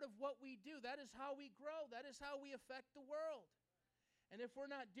is part of what we do. That is how we grow. That is how we affect the world. And if we're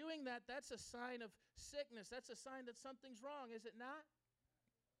not doing that, that's a sign of sickness. That's a sign that something's wrong, is it not?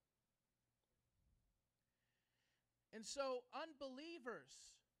 And so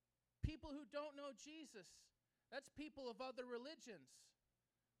unbelievers, people who don't know Jesus, that's people of other religions.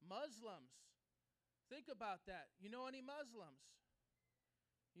 Muslims. Think about that. You know any Muslims?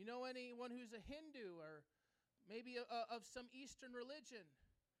 You know anyone who's a Hindu or maybe of some Eastern religion?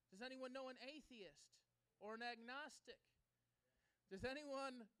 Does anyone know an atheist or an agnostic? Does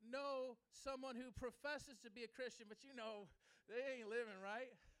anyone know someone who professes to be a Christian, but you know they ain't living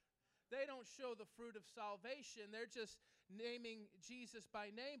right? They don't show the fruit of salvation. They're just naming Jesus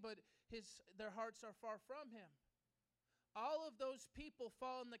by name, but their hearts are far from him. All of those people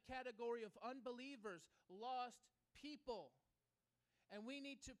fall in the category of unbelievers, lost people. And we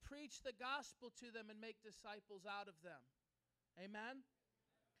need to preach the gospel to them and make disciples out of them. Amen?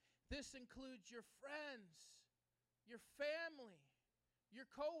 This includes your friends, your family, your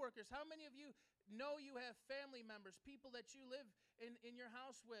coworkers. How many of you know you have family members, people that you live in your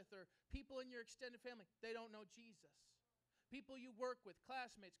house with, or people in your extended family? They don't know Jesus. People you work with,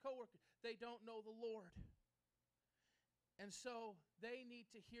 classmates, coworkers, they don't know the Lord. And so they need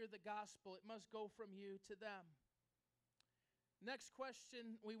to hear the gospel. It must go from you to them. Next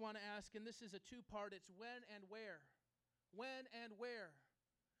question we want to ask, and this is a two-part, it's when and where. When and where.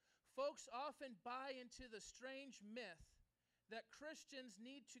 Folks often buy into the strange myth that Christians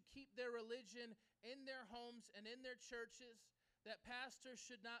need to keep their religion in their homes and in their churches, that pastors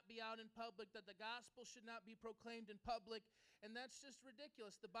should not be out in public, that the gospel should not be proclaimed in public, and that's just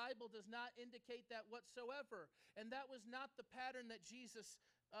ridiculous. The Bible does not indicate that whatsoever, and that was not the pattern that Jesus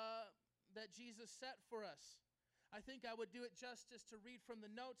set for us. I think I would do it justice to read from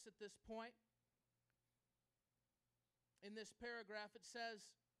the notes at this point. In this paragraph, it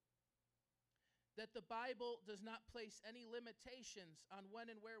says that the Bible does not place any limitations on when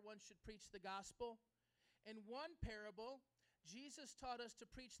and where one should preach the gospel. In one parable, Jesus taught us to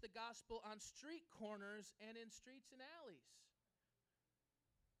preach the gospel on street corners and in streets and alleys.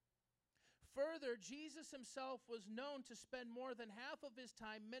 Further, Jesus himself was known to spend more than half of his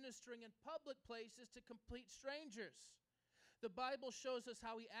time ministering in public places to complete strangers. The Bible shows us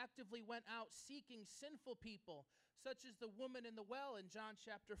how he actively went out seeking sinful people, such as the woman in the well in John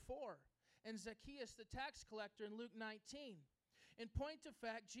chapter 4, and Zacchaeus the tax collector in Luke 19. In point of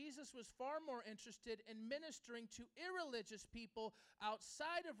fact, Jesus was far more interested in ministering to irreligious people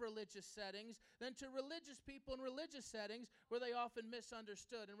outside of religious settings than to religious people in religious settings where they often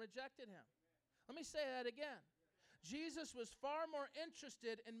misunderstood and rejected him. Let me say that again. Jesus was far more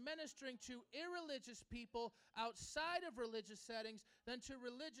interested in ministering to irreligious people outside of religious settings than to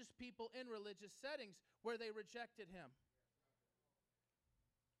religious people in religious settings where they rejected him.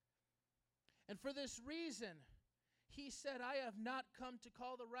 And for this reason, he said, "I have not come to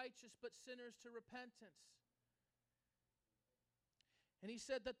call the righteous, but sinners to repentance." And he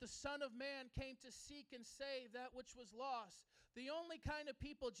said that the Son of Man came to seek and save that which was lost. The only kind of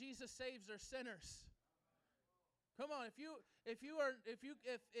people Jesus saves are sinners. Come on, if you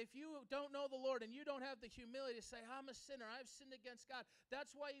don't know the Lord and you don't have the humility to say, "I'm a sinner, I've sinned against God,"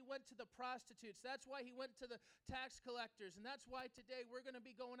 that's why he went to the prostitutes. That's why he went to the tax collectors. And that's why today we're going to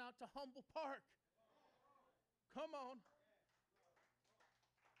be going out to Humble Park. Come on.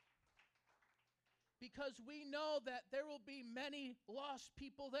 Because we know that there will be many lost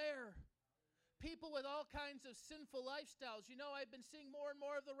people there. people with all kinds of sinful lifestyles. You know, I've been seeing more and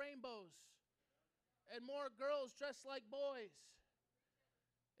more of the rainbows and more girls dressed like boys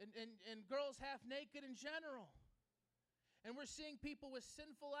and girls half naked in general. And we're seeing people with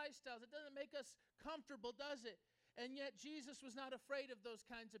sinful lifestyles. It doesn't make us comfortable, does it? And yet Jesus was not afraid of those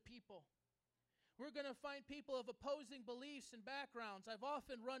kinds of people. We're going to find people of opposing beliefs and backgrounds. I've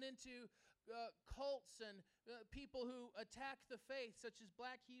often run into cults and people who attack the faith, such as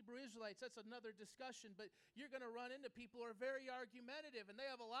black Hebrew Israelites. That's another discussion, but you're going to run into people who are very argumentative, and they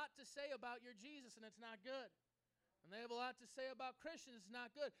have a lot to say about your Jesus, and it's not good. And they have a lot to say about Christians, it's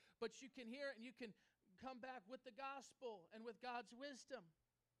not good. But you can hear it, and you can come back with the gospel and with God's wisdom.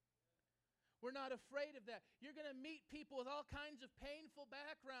 We're not afraid of that. You're going to meet people with all kinds of painful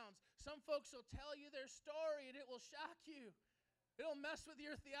backgrounds. Some folks will tell you their story and it will shock you. It'll mess with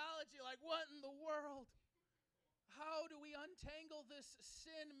your theology, like, what in the world? How do we untangle this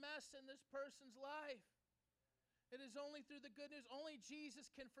sin mess in this person's life? It is only through the good news. Only Jesus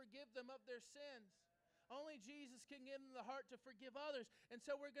can forgive them of their sins. Only Jesus can give them the heart to forgive others. And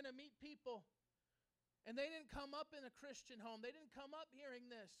so we're going to meet people. And they didn't come up in a Christian home. They didn't come up hearing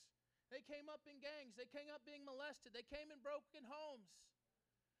this. They came up in gangs. They came up being molested. They came in broken homes.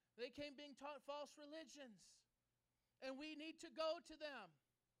 They came being taught false religions. And we need to go to them.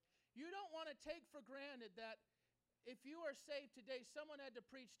 You don't want to take for granted that if you are saved today, someone had to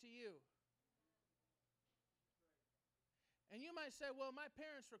preach to you. And you might say, well, my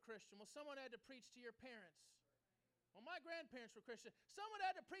parents were Christian. Well, someone had to preach to your parents. Well, my grandparents were Christian. Someone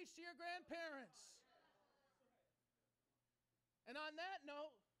had to preach to your grandparents. And on that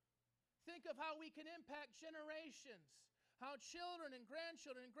note, think of how we can impact generations, how children and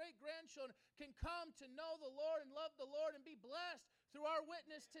grandchildren and great-grandchildren can come to know the Lord and love the Lord and be blessed through our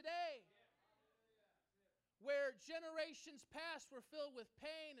witness today. Where generations past were filled with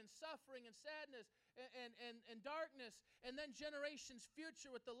pain and suffering and sadness and darkness, and then generations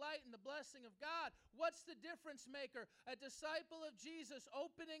future with the light and the blessing of God. What's the difference maker? A disciple of Jesus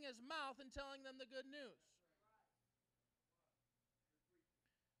opening his mouth and telling them the good news.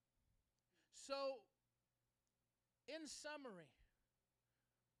 So, in summary,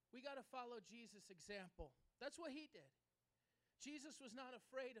 we got to follow Jesus' example. That's what he did. Jesus was not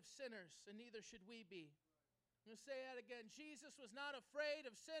afraid of sinners, and neither should we be. I'm going to say that again. Jesus was not afraid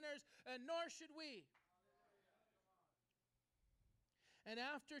of sinners, and nor should we. And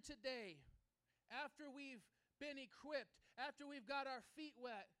after today, after we've been equipped, after we've got our feet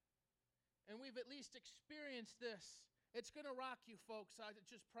wet, and we've at least experienced this, it's going to rock you, folks. I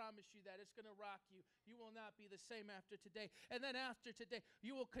just promise you that. It's going to rock you. You will not be the same after today. And then after today,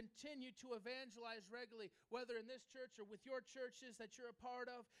 you will continue to evangelize regularly, whether in this church or with your churches that you're a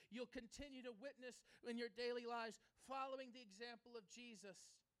part of. You'll continue to witness in your daily lives, following the example of Jesus.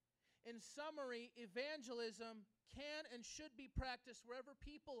 In summary, evangelism can and should be practiced wherever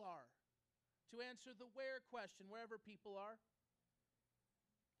people are. To answer the where question, wherever people are.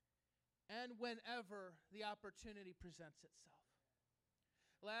 And whenever the opportunity presents itself.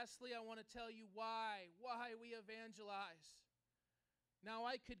 Lastly, I want to tell you why we evangelize. Now,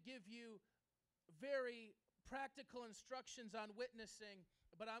 I could give you very practical instructions on witnessing,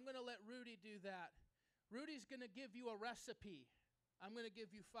 but I'm going to let Rudy do that. Rudy's going to give you a recipe. I'm going to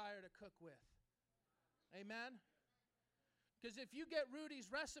give you fire to cook with. Amen? Because if you get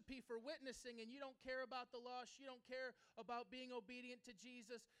Rudy's recipe for witnessing and you don't care about the lost, you don't care about being obedient to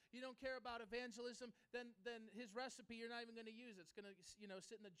Jesus, you don't care about evangelism, then his recipe, you're not even going to use it. It's going to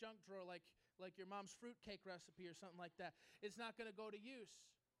sit in the junk drawer like your mom's fruitcake recipe or something like that. It's not going to go to use.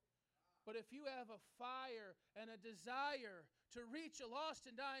 But if you have a fire and a desire to reach a lost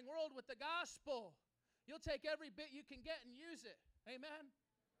and dying world with the gospel, you'll take every bit you can get and use it. Amen?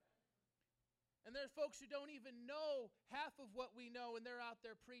 And there's folks who don't even know half of what we know, and they're out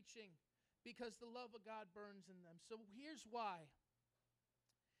there preaching because the love of God burns in them. So here's why.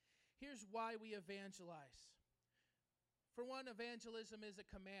 Here's why we evangelize. For one, evangelism is a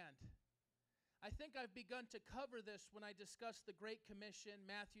command. I think I've begun to cover this when I discussed the Great Commission,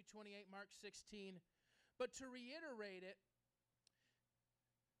 Matthew 28, Mark 16. But to reiterate it,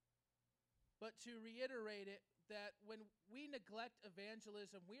 that when we neglect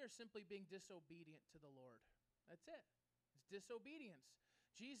evangelism, we are simply being disobedient to the Lord. That's it. It's disobedience.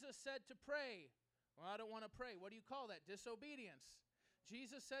 Jesus said to pray. Well, I don't want to pray. What do you call that? Disobedience.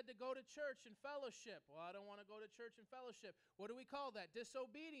 Jesus said to go to church and fellowship. Well, I don't want to go to church and fellowship. What do we call that?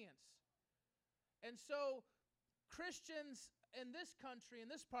 Disobedience. And so Christians in this country, in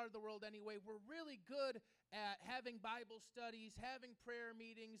this part of the world anyway, we're really good at having Bible studies, having prayer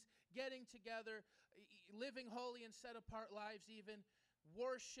meetings, getting together, living holy and set apart lives even.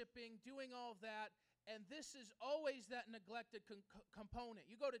 worshiping, doing all of that. And this is always that neglected component.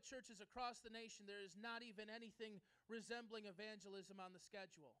 You go to churches across the nation, there is not even anything resembling evangelism on the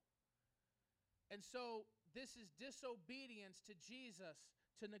schedule. And so this is disobedience to Jesus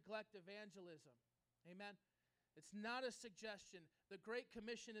to neglect evangelism. Amen? It's not a suggestion. The Great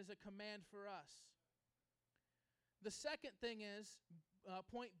Commission is a command for us. The second thing is,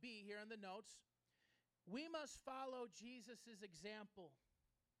 point B here in the notes, we must follow Jesus' example.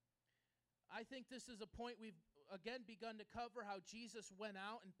 I think this is a point we've again begun to cover, how Jesus went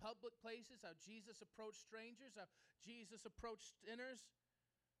out in public places, how Jesus approached strangers, how Jesus approached sinners.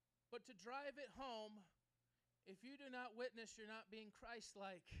 But to drive it home, if you do not witness, you're not being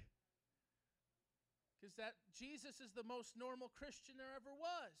Christ-like. Because that Jesus is the most normal Christian there ever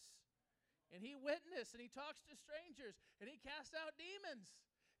was. And he witnessed, and he talks to strangers, and he cast out demons,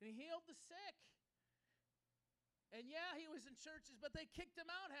 and he healed the sick. And yeah, he was in churches, but they kicked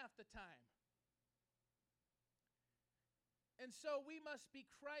him out half the time. And so we must be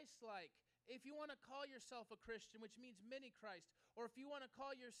Christ-like. If you want to call yourself a Christian, which means mini Christ, or if you want to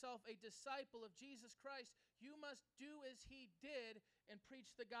call yourself a disciple of Jesus Christ, you must do as he did and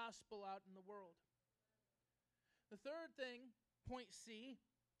preach the gospel out in the world. The third thing, point C,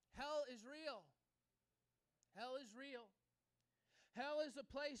 hell is real. Hell is real. Hell is a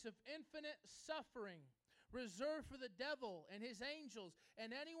place of infinite suffering, reserved for the devil and his angels and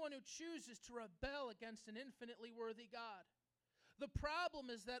anyone who chooses to rebel against an infinitely worthy God. The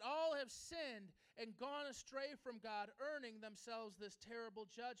problem is that all have sinned and gone astray from God, earning themselves this terrible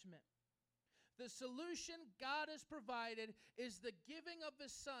judgment. The solution God has provided is the giving of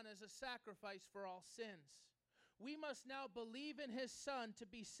his Son as a sacrifice for all sins. We must now believe in his Son to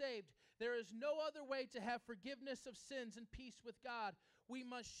be saved. There is no other way to have forgiveness of sins and peace with God. We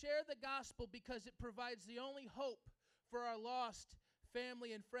must share the gospel because it provides the only hope for our lost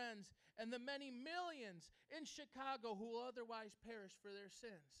family and friends, and the many millions in Chicago who will otherwise perish for their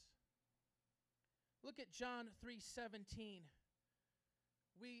sins. Look at John 3:17.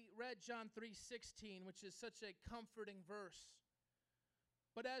 We read John 3:16, which is such a comforting verse.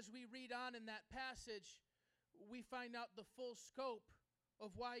 But as we read on in that passage, we find out the full scope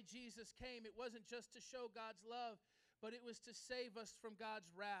of why Jesus came. It wasn't just to show God's love, but it was to save us from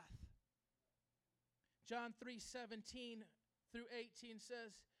God's wrath. John 3:17 through 18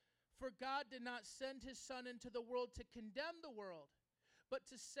 says, "For God did not send his Son into the world to condemn the world, but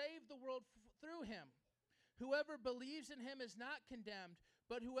to save the world through him. Whoever believes in him is not condemned,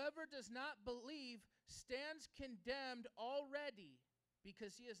 but whoever does not believe stands condemned already,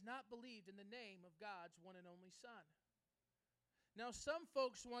 because he has not believed in the name of God's one and only Son." Now, some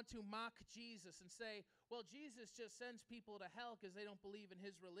folks want to mock Jesus and say, well, Jesus just sends people to hell because they don't believe in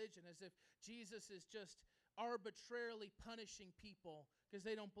his religion, as if Jesus is just arbitrarily punishing people because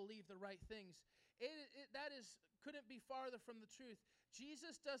they don't believe the right things. That couldn't be farther from the truth.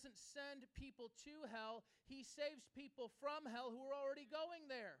 Jesus doesn't send people to hell. He saves people from hell who are already going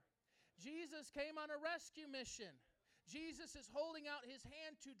there. Jesus came on a rescue mission. Jesus is holding out his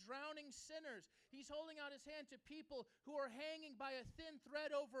hand to drowning sinners. He's holding out his hand to people who are hanging by a thin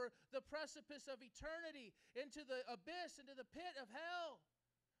thread over the precipice of eternity, into the abyss, into the pit of hell,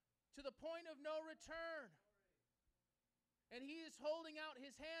 to the point of no return. And he is holding out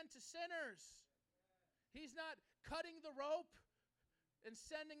his hand to sinners. He's not cutting the rope and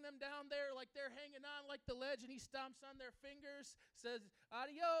sending them down there like they're hanging on like the ledge, and he stomps on their fingers, says,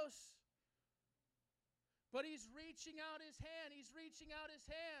 adios. But he's reaching out his hand. He's reaching out his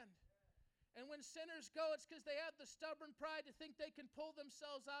hand. And when sinners go, it's because they have the stubborn pride to think they can pull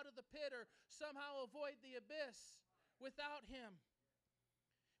themselves out of the pit or somehow avoid the abyss without him.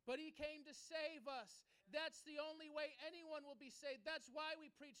 But he came to save us. That's the only way anyone will be saved. That's why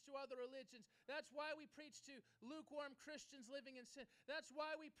we preach to other religions. That's why we preach to lukewarm Christians living in sin. That's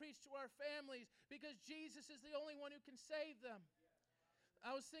why we preach to our families, because Jesus is the only one who can save them.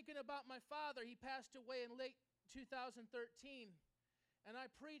 I was thinking about my father. He passed away in late 2013. And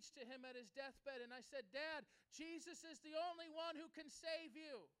I preached to him at his deathbed, and I said, Dad, Jesus is the only one who can save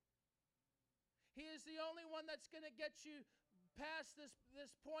you. He is the only one that's going to get you past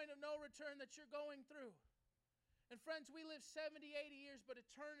this point of no return that you're going through. And friends, we live 70, 80 years, but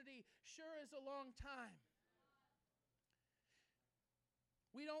eternity sure is a long time.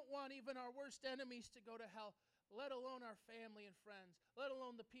 We don't want even our worst enemies to go to hell, let alone our family and friends, let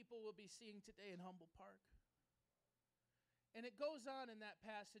alone the people we'll be seeing today in Humboldt Park. And it goes on in that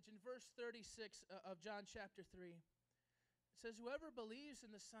passage in verse 36 of John chapter 3. It says, whoever believes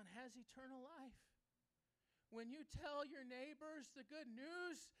in the Son has eternal life. When you tell your neighbors the good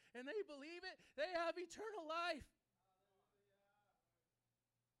news and they believe it, they have eternal life.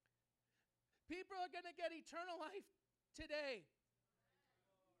 People are going to get eternal life today.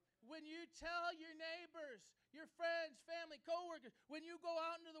 When you tell your neighbors, your friends, family, coworkers, when you go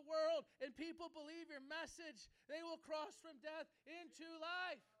out into the world and people believe your message, they will cross from death into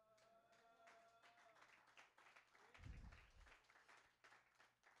life.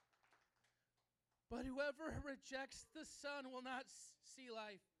 But whoever rejects the Son will not see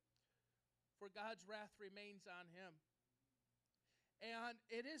life, for God's wrath remains on him. And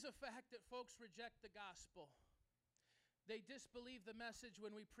it is a fact that folks reject the gospel. They disbelieve the message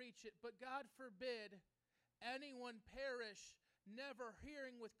when we preach it, but God forbid anyone perish, never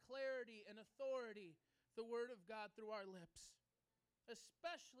hearing with clarity and authority the word of God through our lips,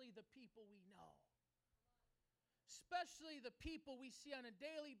 especially the people we know, especially the people we see on a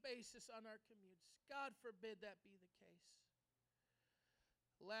daily basis on our commutes. God forbid that be the case.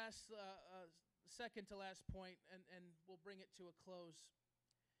 Second to last point, and we'll bring it to a close.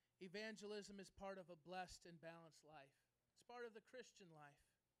 Evangelism is part of a blessed and balanced life. It's part of the Christian life.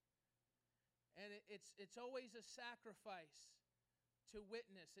 And it's always a sacrifice to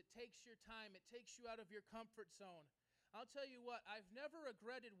witness. It takes your time. It takes you out of your comfort zone. I'll tell you what, I've never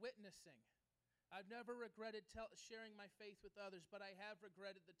regretted witnessing. I've never regretted sharing my faith with others, but I have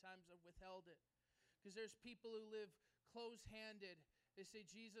regretted the times I've withheld it. Because there's people who live close-handed. They say,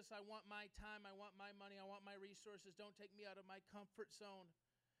 Jesus, I want my time, I want my money, I want my resources. Don't take me out of my comfort zone.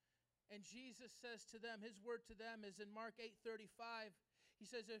 And Jesus says to them, his word to them is in Mark 8:35. He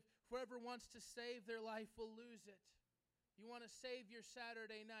says, if whoever wants to save their life will lose it. You want to save your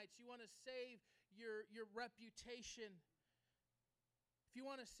Saturday nights. You want to save your reputation. If you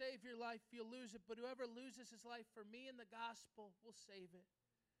want to save your life, you'll lose it. But whoever loses his life for me and the gospel will save it.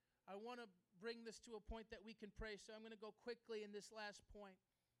 I want to bring this to a point that we can pray, so I'm going to go quickly in this last point.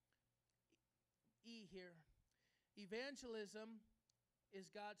 E here. Evangelism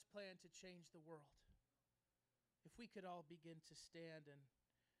is God's plan to change the world. If we could all begin to stand, and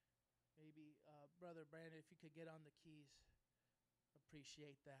maybe Brother Brandon, if you could get on the keys,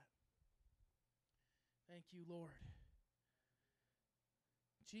 appreciate that. Thank you, Lord.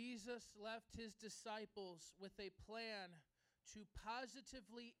 Jesus left his disciples with a plan to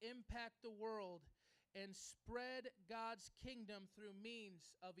positively impact the world and spread God's kingdom through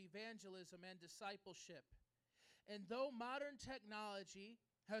means of evangelism and discipleship. And though modern technology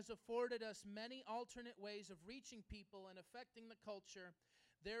has afforded us many alternate ways of reaching people and affecting the culture,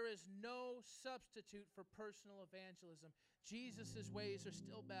 there is no substitute for personal evangelism. Jesus' ways are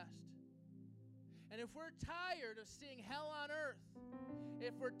still best. And if we're tired of seeing hell on earth,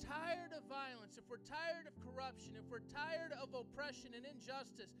 if we're tired of violence, if we're tired of corruption, if we're tired of oppression and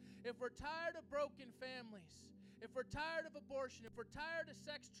injustice, if we're tired of broken families, if we're tired of abortion, if we're tired of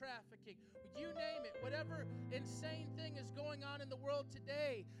sex trafficking, you name it, whatever insane thing is going on in the world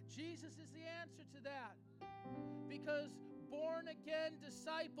today, Jesus is the answer to that. Because born-again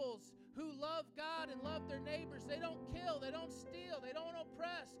disciples who love God and love their neighbors, they don't kill, they don't steal, they don't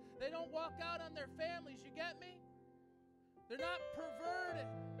oppress, they don't walk out on their families. You get me? They're not perverted.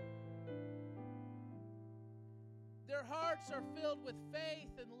 Their hearts are filled with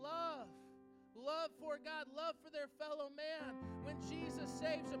faith and love. Love for God, love for their fellow man. When Jesus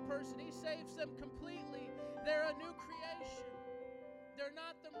saves a person, he saves them completely. They're a new creation. They're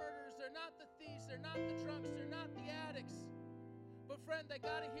not the murderers, they're not the thieves, they're not the drunks, they're not the addicts. But friend, they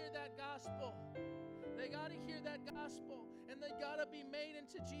got to hear that gospel. They got to hear that gospel, and they got to be made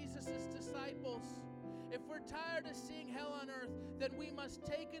into Jesus' disciples. If we're tired of seeing hell on earth, then we must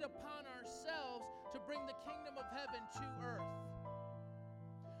take it upon ourselves to bring the kingdom of heaven to earth.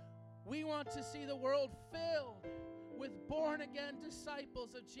 We want to see the world filled with born-again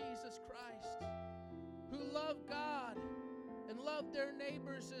disciples of Jesus Christ who love God and love their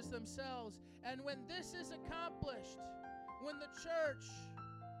neighbors as themselves. And when this is accomplished, when the church,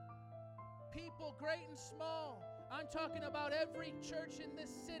 people great and small, I'm talking about every church in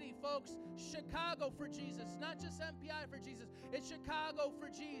this city, folks. Chicago for Jesus, not just MPI for Jesus. It's Chicago for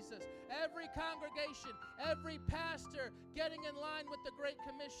Jesus. Every congregation, every pastor getting in line with the Great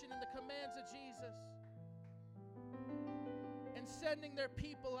Commission and the commands of Jesus and sending their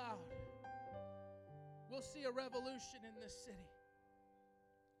people out. We'll see a revolution in this city.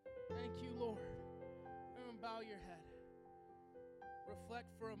 Thank you, Lord. Everyone bow your head. Reflect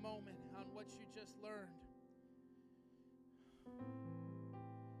for a moment on what you just learned.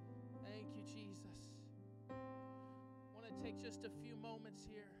 Thank you, Jesus. I want to take just a few moments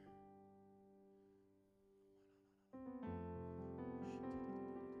here.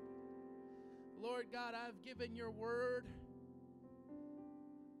 Lord God, I've given your word.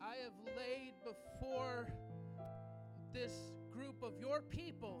 I have laid before this group of your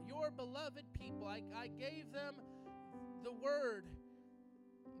people, your beloved people. I gave them the word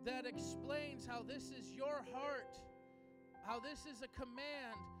that explains how this is your heart, how this is a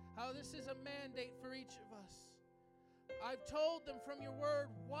command, how this is a mandate for each of us. I've told them from your word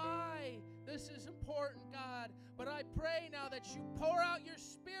why this is important, God. But I pray now that you pour out your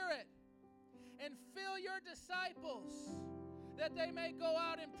Spirit and fill your disciples, that they may go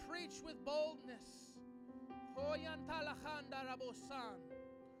out and preach with boldness.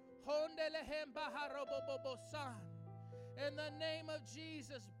 In the name of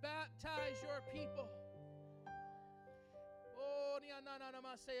Jesus, baptize your people.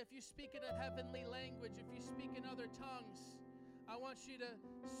 Say, if you speak in a heavenly language, if you speak in other tongues, I want you to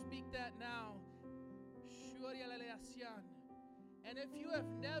speak that now. And if you have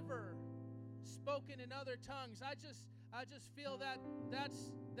never spoken in other tongues, I just feel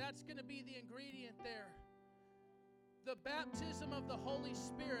that's going to be the ingredient there. The baptism of the Holy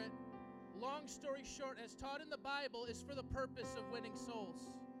Spirit, long story short, as taught in the Bible, is for the purpose of winning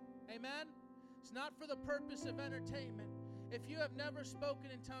souls. Amen? It's not for the purpose of entertainment. If you have never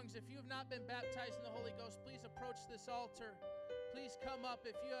spoken in tongues, if you have not been baptized in the Holy Ghost, please approach this altar. Please come up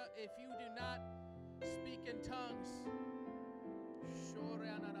if you do not speak in tongues.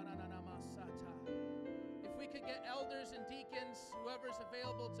 If we could get elders and deacons, whoever's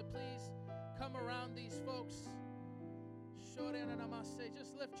available, to please come around these folks.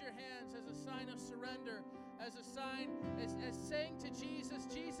 Just lift your hands as a sign of surrender, as a sign, as saying to Jesus,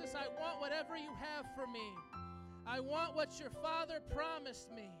 Jesus, I want whatever you have for me. I want what your Father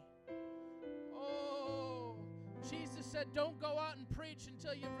promised me. Oh, Jesus said, don't go out and preach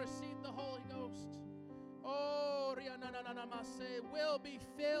until you've received the Holy Ghost. Oh, will be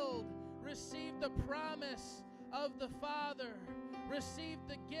filled. Receive the promise of the Father. Receive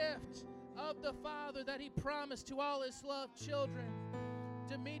the gift of the Father that He promised to all His loved children.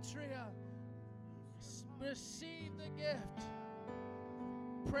 Demetria, receive the gift.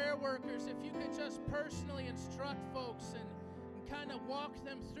 Prayer workers, if you could just personally instruct folks and kind of walk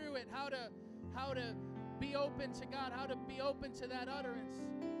them through it, how to be open to God, how to be open to that utterance.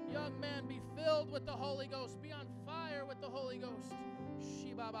 Young man, be filled with the Holy Ghost. Be on fire with the Holy Ghost.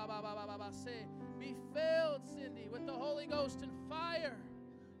 Be filled, Cindy, with the Holy Ghost and fire.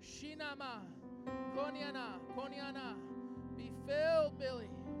 Shinama, Konyana. Be filled, Billy.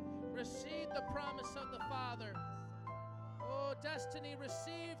 Receive the promise of the Father. Oh, Destiny,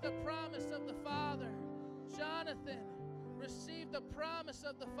 receive the promise of the Father. Jonathan, receive the promise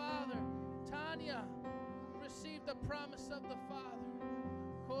of the Father. Tanya, receive the promise of the Father.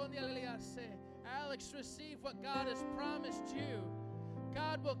 Alex, receive what God has promised you.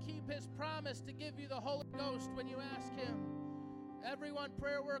 God will keep His promise to give you the Holy Ghost when you ask Him. Everyone,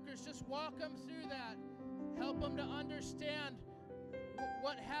 prayer workers, just walk them through that. Help them to understand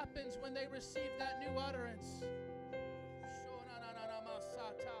what happens when they receive that new utterance.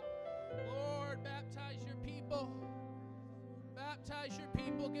 Lord, baptize your people. Baptize your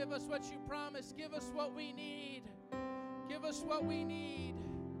people. Give us what you promised. Give us what we need. Give us what we need.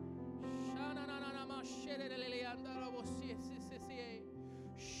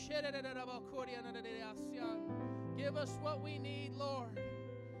 Give us what we need, Lord.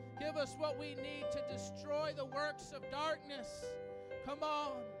 Give us what we need to destroy the works of darkness. Come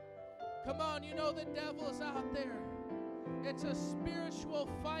on. Come on. You know the devil is out there. It's a spiritual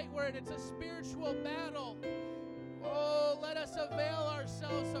fight word. It's a spiritual battle. Oh, let us avail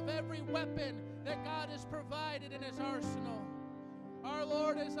ourselves of every weapon that God has provided in His arsenal. Our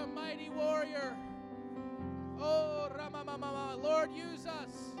Lord is a mighty warrior. Oh, Ramamama, Lord, use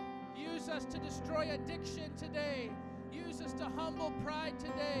us. Use us to destroy addiction today. Use us to humble pride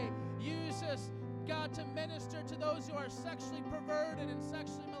today. Use us, God, to minister to those who are sexually perverted and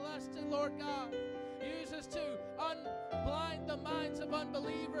sexually molested, Lord God. Use us to unblind the minds of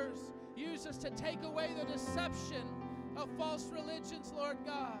unbelievers. Use us to take away the deception of false religions, Lord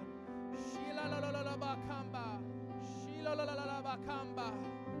God. Shila-la-la-la-la-ba-kamba. Shila-la-la-la-la-ba-kamba.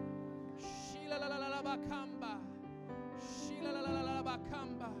 Shila-la-la-la-la-ba-kamba.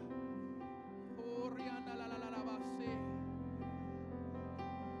 Shila-la-la-la-la-ba-kamba. Oriana-la-la-la-la-ba-se.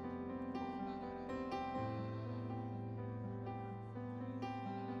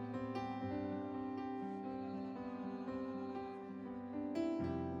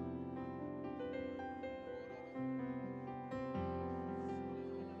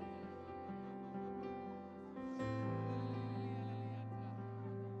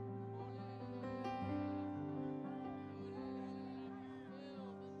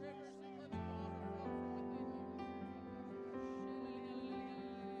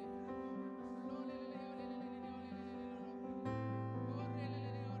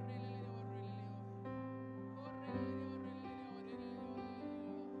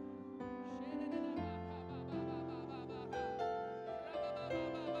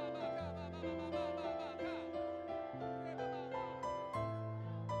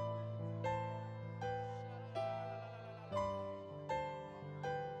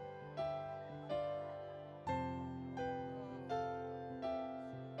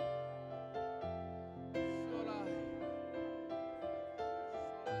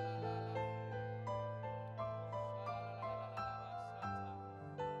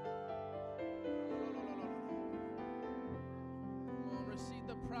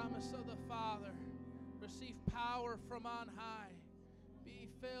 promise of the Father. Receive power from on high. Be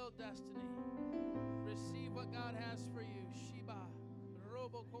filled, Destiny. Receive what God has for you. Shiba,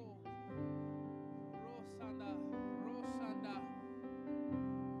 Roboko, Rosanda, Rosanda,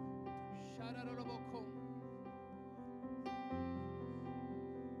 Shadaraboko.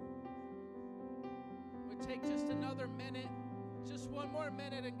 We take just another minute, just one more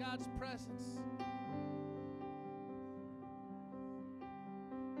minute in God's presence.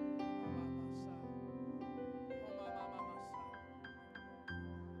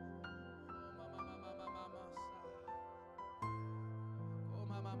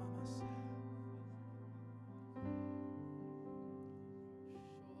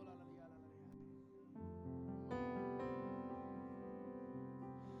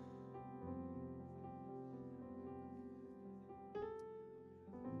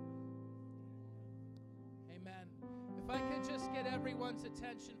 Amen. If I could just get everyone's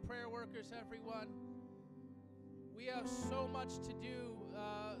attention, prayer workers, everyone. We have so much to do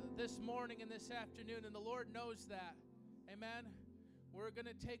this morning and this afternoon, and the Lord knows that. Amen. We're going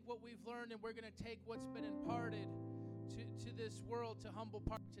to take what we've learned, and we're going to take what's been imparted to this world to Humble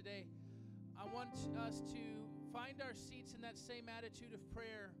Park today. I want us to find our seats in that same attitude of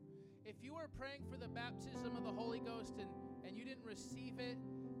prayer. If you are praying for the baptism of the Holy Ghost and you didn't receive it,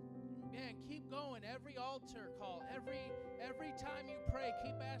 man, keep going. Every altar call, every time you pray,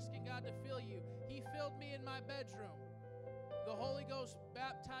 keep asking God to fill you. He filled me in my bedroom. The Holy Ghost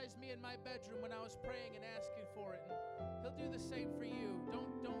baptized me in my bedroom when I was praying and asking for it. And He'll do the same for you.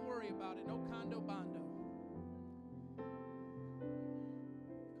 Don't worry about it. No condo bondo.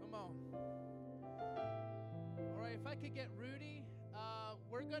 Come on. All right, if I could get Rudy,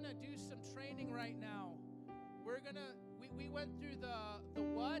 we're gonna do some training right now. We went through the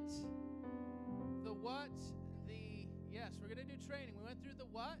what, yes, we're gonna do training. We went through the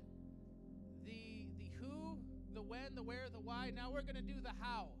what, the who, the when, the where, the why. Now we're gonna do the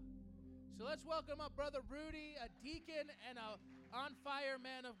how. So let's welcome up Brother Rudy, a deacon and a on fire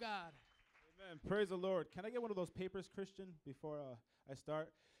man of God. Amen. Praise the Lord. Can I get one of those papers, Christian, before I start?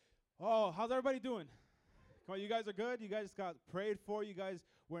 Oh, how's everybody doing? Come on, you guys are good? You guys got prayed for? You guys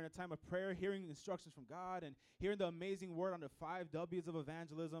were in a time of prayer, hearing instructions from God and hearing the amazing word on the 5 W's of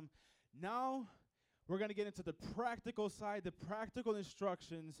evangelism. Now we're going to get into the practical side, the practical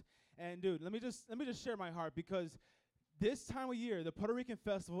instructions. And dude, let me just share my heart, because this time of year, the Puerto Rican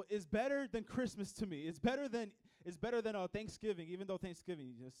festival is better than Christmas to me. It's better than Thanksgiving, even though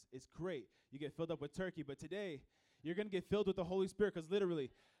Thanksgiving it's great. You get filled up with turkey, but today you're going to get filled with the Holy Spirit, because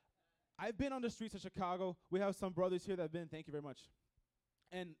literally I've been on the streets of Chicago. We have some brothers here that have been. Thank you very much.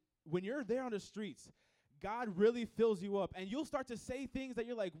 And when you're there on the streets, God really fills you up, and you'll start to say things that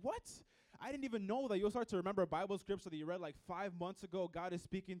you're like, what? I didn't even know that. You'll start to remember Bible scripture that you read like 5 months ago. God is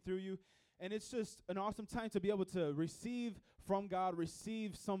speaking through you, and it's just an awesome time to be able to receive from God,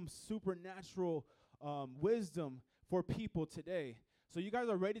 receive some supernatural wisdom for people today. So you guys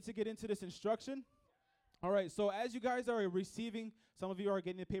are ready to get into this instruction? All right, so as you guys are receiving, some of you are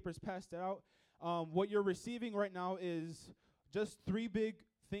getting the papers passed out. What you're receiving right now is just 3 big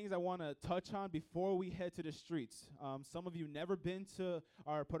things I want to touch on before we head to the streets. Some of you never been to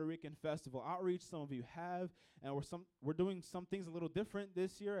our Puerto Rican festival outreach. Some of you have, and we're doing some things a little different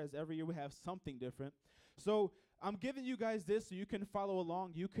this year, as every year we have something different. So I'm giving you guys this so you can follow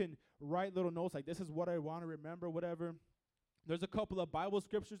along. You can write little notes like, this is what I want to remember, whatever. There's a couple of Bible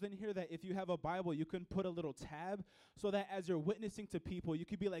scriptures in here that if you have a Bible, you can put a little tab so that as you're witnessing to people, you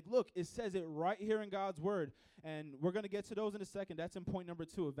could be like, look, it says it right here in God's word. And we're going to get to those in a second. That's in point number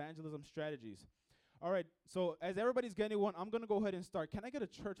 2, evangelism strategies. All right, so as everybody's getting one, I'm going to go ahead and start. Can I get a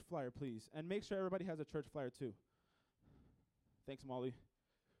church flyer, please? And make sure everybody has a church flyer, too. Thanks, Molly.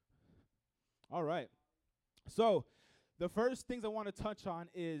 All right. So the first things I want to touch on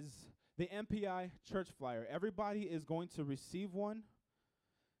is the MPI church flyer. Everybody is going to receive one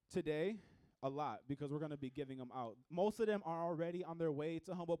today, a lot, because we're going to be giving them out. Most of them are already on their way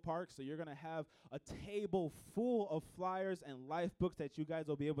to Humboldt Park, so you're going to have a table full of flyers and life books that you guys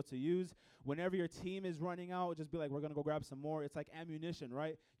will be able to use. Whenever your team is running out, just be like, we're going to go grab some more. It's like ammunition,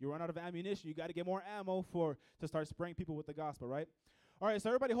 right? You run out of ammunition, you got to get more ammo to start spraying people with the gospel, right? All right, so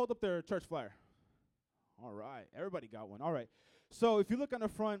everybody hold up their church flyer. All right, everybody got one. All right. So if you look on the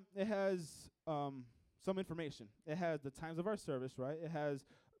front, it has some information. It has the times of our service, right? It has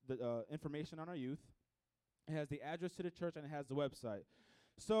the information on our youth. It has the address to the church, and it has the website.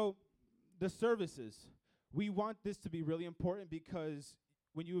 So the services, we want this to be really important because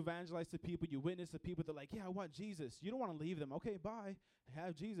when you evangelize to people, you witness to people, they're like, yeah, I want Jesus. You don't want to leave them. Okay, bye.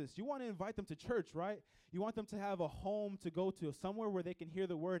 Have Jesus. You want to invite them to church, right? You want them to have a home to go to, somewhere where they can hear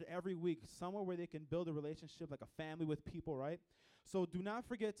the word every week, somewhere where they can build a relationship like a family with people, right? So do not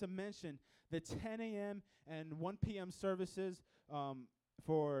forget to mention the 10 a.m. and 1 p.m. services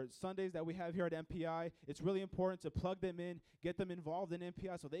for Sundays that we have here at MPI. It's really important to plug them in, get them involved in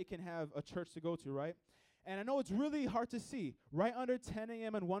MPI so they can have a church to go to, right? And I know it's really hard to see. Right under 10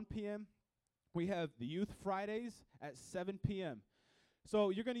 a.m. and 1 p.m., we have the Youth Fridays at 7 p.m.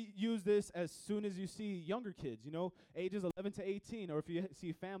 So you're going to use this as soon as you see younger kids, ages 11 to 18, or if you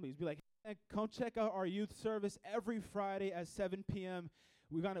see families, be like, hey, come check out our youth service every Friday at 7 p.m.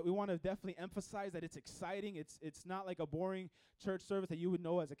 We want to definitely emphasize that it's exciting. It's not like a boring church service that you would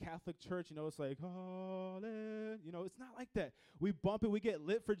know as a Catholic church. It's like, it's not like that. We bump it. We get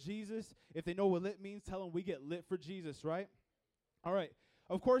lit for Jesus. If they know what lit means, tell them we get lit for Jesus, right? All right.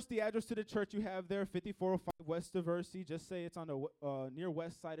 Of course, the address to the church you have there, 5405 West Diversey. Just say it's on the near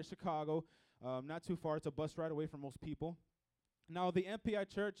west side of Chicago. Not too far. It's a bus ride away from most people. Now, the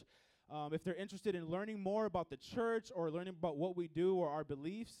MPI Church, if they're interested in learning more about the church or learning about what we do or our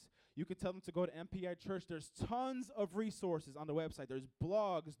beliefs, you can tell them to go to MPI Church. There's tons of resources on the website. There's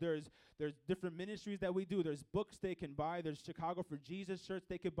blogs. There's different ministries that we do. There's books they can buy. There's Chicago for Jesus shirts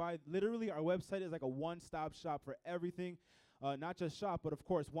they could buy. Literally, our website is like a one-stop shop for everything. Not just shop, but of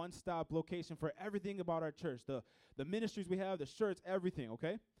course, one-stop location for everything about our church. The ministries we have, the shirts, everything,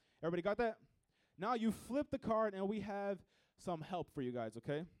 okay? Everybody got that? Now you flip the card, and we have some help for you guys,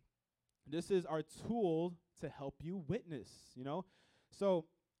 okay? This is our tool to help you witness, So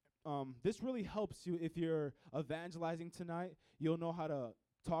this really helps you if you're evangelizing tonight. You'll know how to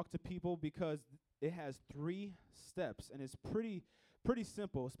talk to people because it has 3 steps, and it's pretty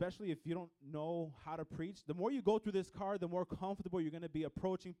simple, especially if you don't know how to preach. The more you go through this card, the more comfortable you're going to be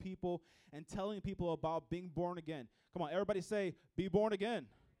approaching people and telling people about being born again. Come on, everybody say, be born again.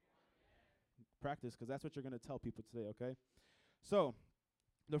 Practice, because that's what you're going to tell people today, okay? So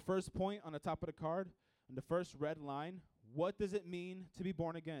the first point on the top of the card, on the first red line, what does it mean to be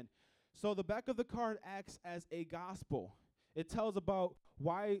born again? So the back of the card acts as a gospel. It tells about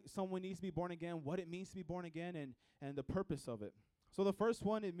why someone needs to be born again, what it means to be born again, and the purpose of it. So the first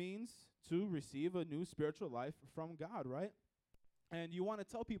one, it means to receive a new spiritual life from God, right? And you want to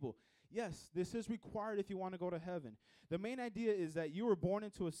tell people, yes, this is required if you want to go to heaven. The main idea is that you were born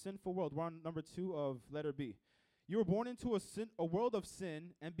into a sinful world. We're on number 2 of letter B. You were born into a world of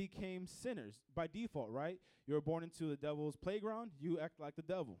sin and became sinners by default, right? You were born into the devil's playground. You act like the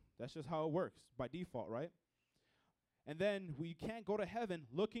devil. That's just how it works by default, right? And then we can't go to heaven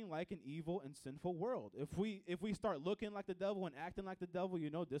looking like an evil and sinful world. If we start looking like the devil and acting like the devil,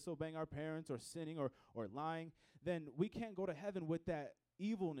 disobeying our parents or sinning or lying, then we can't go to heaven with that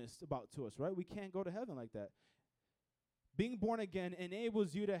evilness about to us, right? We can't go to heaven like that. Being born again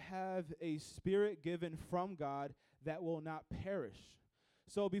enables you to have a spirit given from God that will not perish.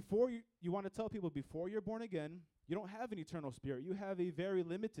 So before you want to tell people, before you're born again, you don't have an eternal spirit. You have a very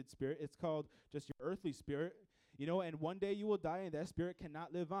limited spirit. It's called just your earthly spirit. And one day you will die and that spirit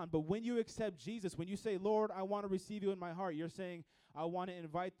cannot live on. But when you accept Jesus, when you say, Lord, I want to receive you in my heart, you're saying, I want to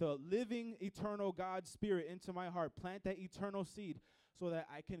invite the living, eternal God spirit into my heart. Plant that eternal seed so that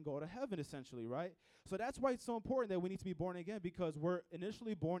I can go to heaven, essentially, right? So that's why it's so important that we need to be born again, because we're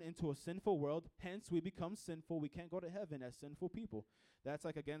initially born into a sinful world. Hence, we become sinful. We can't go to heaven as sinful people. That's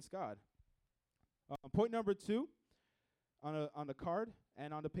like against God. Point number 2. On the card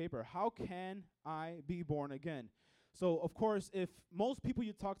and on the paper. How can I be born again? So, of course, if most people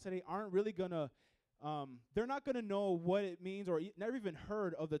you talk today aren't really going to, they're not going to know what it means or never even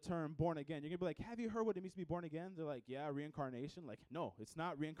heard of the term born again. You're going to be like, have you heard what it means to be born again? They're like, yeah, reincarnation. Like, no, it's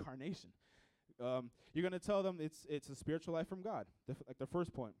not reincarnation. You're going to tell them it's a spiritual life from God, like the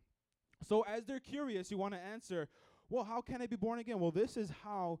first point. So as they're curious, you want to answer, well, how can I be born again? Well, this is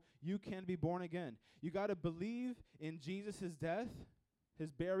how you can be born again. You got to believe in Jesus' death,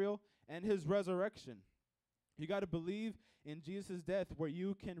 his burial, and his resurrection. You got to believe in Jesus' death where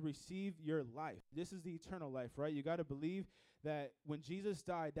you can receive your life. This is the eternal life, right? You got to believe that when Jesus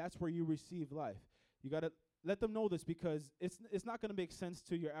died, that's where you receive life. You got to let them know this because it's not going to make sense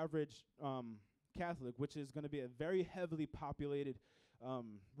to your average Catholic, which is going to be a very heavily populated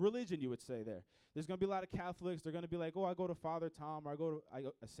religion, you would say there. There's going to be a lot of Catholics. They're going to be like, oh, I go to Father Tom, or I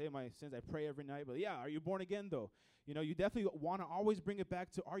say my sins, I pray every night. But yeah, are you born again, though? You definitely want to always bring it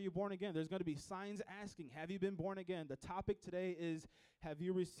back to, are you born again? There's going to be signs asking, have you been born again? The topic today is, have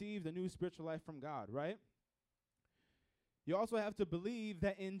you received a new spiritual life from God, right? You also have to believe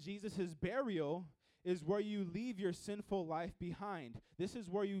that in Jesus' burial is where you leave your sinful life behind. This is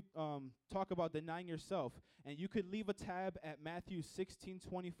where you talk about denying yourself. And you could leave a tab at Matthew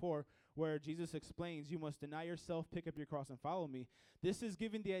 16:24, where Jesus explains, you must deny yourself, pick up your cross, and follow me. This is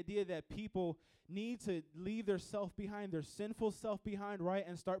giving the idea that people need to leave their self behind, their sinful self behind, right,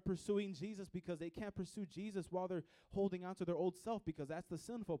 and start pursuing Jesus, because they can't pursue Jesus while they're holding on to their old self, because that's the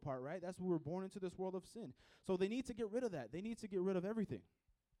sinful part, right? That's when we're born into this world of sin. So they need to get rid of that. They need to get rid of everything.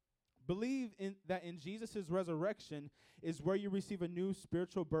 Believe in that in Jesus' resurrection is where you receive a new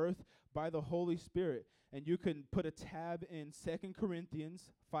spiritual birth by the Holy Spirit. And you can put a tab in 2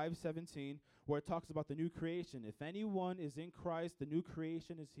 Corinthians 5:17, where it talks about the new creation. If anyone is in Christ, the new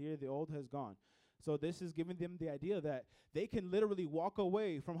creation is here, the old has gone. So this is giving them the idea that they can literally walk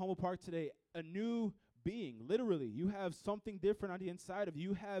away from Humboldt Park today a new being. Literally, you have something different on the inside of you.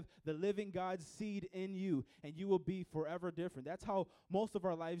 You have the living God's seed in you, and you will be forever different. That's how most of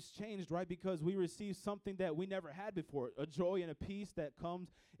our lives changed, right? Because we received something that we never had before, a joy and a peace that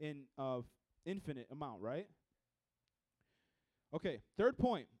comes in infinite amount, right? Okay, third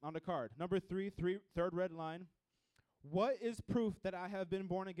point on the card. Number third red line. What is proof that I have been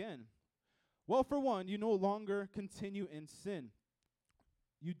born again? Well, for one, you no longer continue in sin.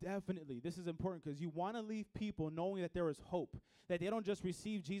 You definitely, this is important because you want to leave people knowing that there is hope, that they don't just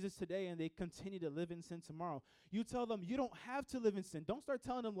receive Jesus today and they continue to live in sin tomorrow. You tell them you don't have to live in sin. Don't start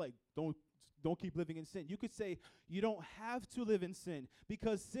telling them like, don't keep living in sin. You could say you don't have to live in sin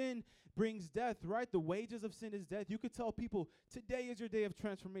because sin brings death, right? The wages of sin is death. You could tell people today is your day of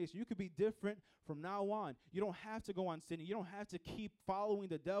transformation. You could be different from now on. You don't have to go on sinning. You don't have to keep following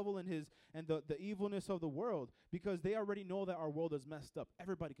the devil and the evilness of the world, because they already know that our world is messed up.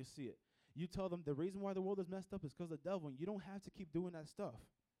 Everybody can see it. You tell them the reason why the world is messed up is because of the devil, and you don't have to keep doing that stuff,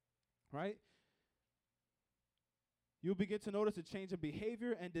 right? You'll begin to notice a change in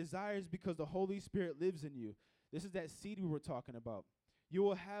behavior and desires because the Holy Spirit lives in you. This is that seed we were talking about. You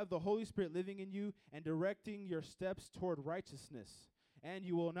will have the Holy Spirit living in you and directing your steps toward righteousness, and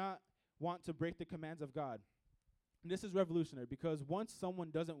you will not want to break the commands of God. And this is revolutionary, because once someone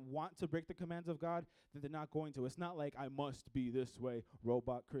doesn't want to break the commands of God, then they're not going to. It's not like I must be this way,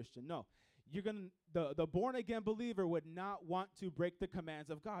 robot Christian. No. The born-again believer would not want to break the commands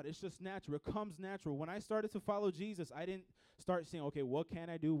of God. It's just natural. It comes natural. When I started to follow Jesus, I didn't start saying, okay, what can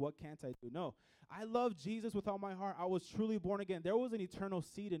I do? What can't I do? No. I love Jesus with all my heart. I was truly born again. There was an eternal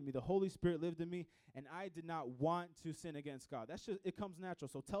seed in me. The Holy Spirit lived in me, and I did not want to sin against God. It comes natural.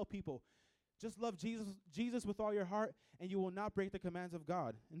 So tell people, just love Jesus with all your heart, and you will not break the commands of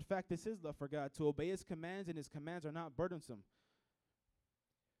God. In fact, this is love for God, to obey his commands, and his commands are not burdensome.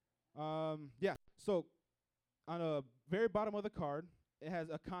 So on the very bottom of the card, it has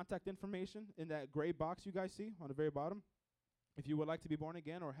a contact information in that gray box you guys see on the very bottom. If you would like to be born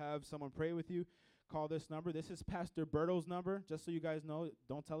again or have someone pray with you, call this number. This is Pastor Berto's number, just so you guys know.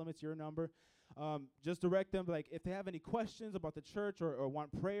 Don't tell them it's your number. Just direct them, like if they have any questions about the church or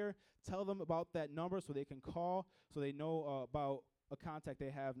want prayer, tell them about that number so they can call, so they know about a contact they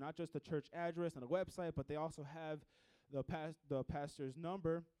have, not just the church address and a website, but they also have the pastor's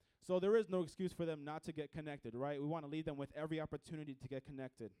number. So there is no excuse for them not to get connected, right? We want to lead them with every opportunity to get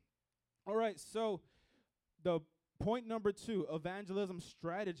connected. All right, so the point number 2, evangelism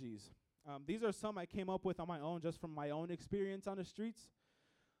strategies. These are some I came up with on my own, just from my own experience on the streets.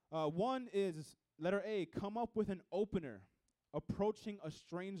 One is, letter A, come up with an opener, approaching a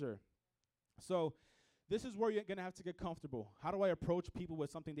stranger. So this is where you're going to have to get comfortable. How do I approach people with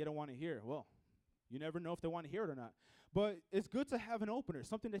something they don't want to hear? Well, you never know if they want to hear it or not. But it's good to have an opener,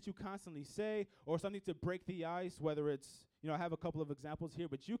 something that you constantly say, or something to break the ice, whether it's, I have a couple of examples here,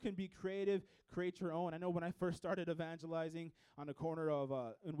 but you can be creative, create your own. I know when I first started evangelizing on the corner of,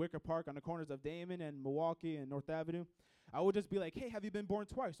 in Wicker Park, on the corners of Damon and Milwaukee and North Avenue, I would just be like, hey, have you been born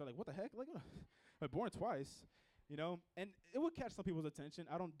twice? They're like, what the heck? Like, I'm born twice, and it would catch some people's attention.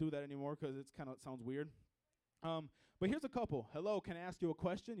 I don't do that anymore because it's kind of sounds weird. But here's a couple. Hello, can I ask you a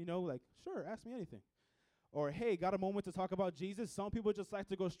question? Like, sure, ask me anything. Or, hey, got a moment to talk about Jesus? Some people just like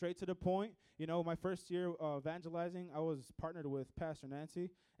to go straight to the point. My first year evangelizing, I was partnered with Pastor Nancy,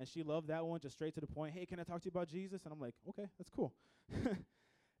 and she loved that one, just straight to the point. Hey, can I talk to you about Jesus? And I'm like, okay, that's cool.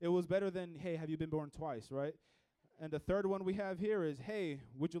 It was better than, hey, have you been born twice, right? And the third one we have here is, hey,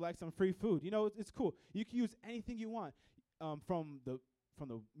 would you like some free food? It's cool. You can use anything you want, from the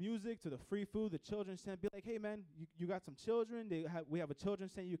music to the free food, the children's tent. Be like, hey, man, you got some children. We have a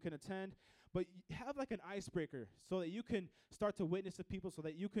children's tent you can attend. But have like an icebreaker so that you can start to witness to people, so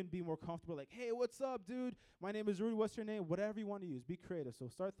that you can be more comfortable. Like, hey, what's up, dude? My name is Rudy. What's your name? Whatever you want to use. Be creative. So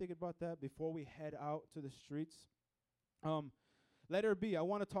start thinking about that before we head out to the streets. Letter B, I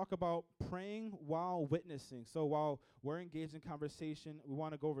want to talk about praying while witnessing. So while we're engaged in conversation, we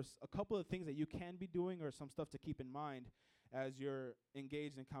want to go over a couple of things that you can be doing or some stuff to keep in mind as you're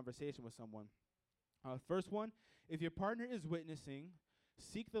engaged in conversation with someone. First one, if your partner is witnessing,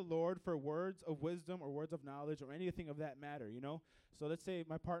 seek the Lord for words of wisdom or words of knowledge or anything of that matter, you know. So let's say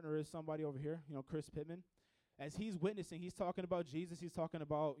my partner is somebody over here, you know, Chris Pittman. As he's witnessing, he's talking about Jesus. He's talking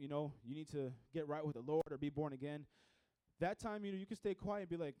about, you know, you need to get right with the Lord or be born again. That time, you know, you can stay quiet and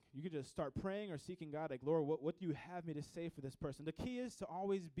be like, you can just start praying or seeking God, like, Lord, what do you have me to say for this person? The key is to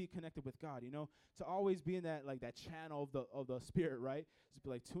always be connected with God, you know, to always be in that, like, that channel of the Spirit, right? Just be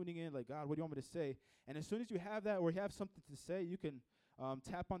like tuning in, like, God, what do you want me to say? And as soon as you have that or you have something to say, you can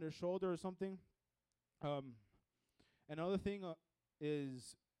tap on their shoulder or something. Another thing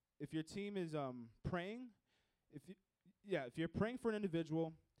is if your team is praying, if you're praying for an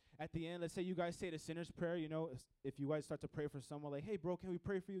individual, at the end, let's say you guys say the sinner's prayer, you know, if you guys start to pray for someone, like, hey, bro, can we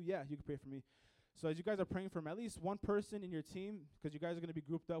pray for you? Yeah, you can pray for me. So as you guys are praying for at least one person in your team, because you guys are going to be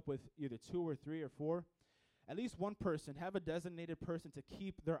grouped up with either 2 or 3 or 4, at least one person, have a designated person to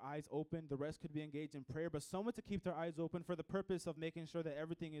keep their eyes open. The rest could be engaged in prayer, but someone to keep their eyes open for the purpose of making sure that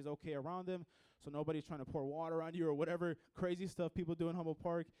everything is okay around them, so nobody's trying to pour water on you or whatever crazy stuff people do in Humboldt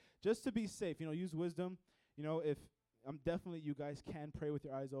Park. Just to be safe, you know, use wisdom. You know, definitely you guys can pray with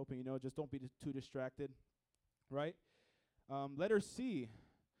your eyes open, you know, just don't be too distracted, right? Letter C,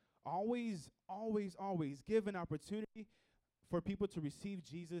 always give an opportunity for people to receive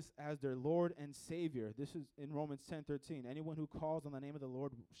Jesus as their Lord and Savior. This is in Romans 10:13. Anyone who calls on the name of the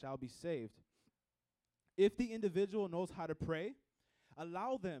Lord shall be saved. If the individual knows how to pray,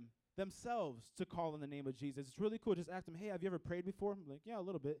 allow themselves to call on the name of Jesus. It's really cool. Just ask them, hey, have you ever prayed before? I'm like, yeah, a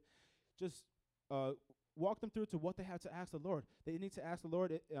little bit. Just walk them through to what they have to ask the Lord. They need to ask the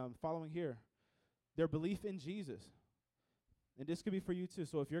Lord, following here, their belief in Jesus. And this could be for you too.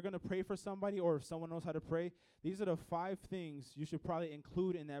 So if you're going to pray for somebody or if someone knows how to pray, these are the 5 things you should probably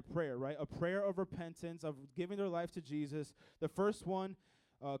include in that prayer, right? A prayer of repentance, of giving their life to Jesus. The first one,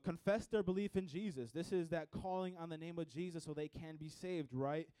 confess their belief in Jesus. This is that calling on the name of Jesus so they can be saved,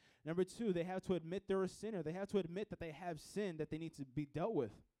 right? Number 2, they have to admit they're a sinner. They have to admit that they have sin that they need to be dealt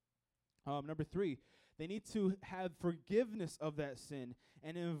with. Number 3, they need to have forgiveness of that sin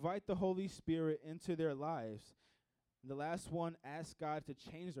and invite the Holy Spirit into their lives. The last one, ask God to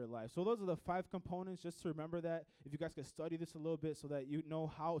change their life. So those are the 5 components, just to remember that. If you guys could study this a little bit so that you know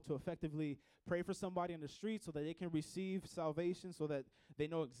how to effectively pray for somebody on the street so that they can receive salvation, so that they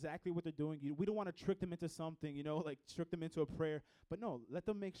know exactly what they're doing. We don't want to trick them into something, you know, like trick them into a prayer. But no, let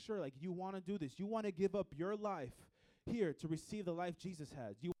them make sure, like, you want to do this. You want to give up your life here to receive the life Jesus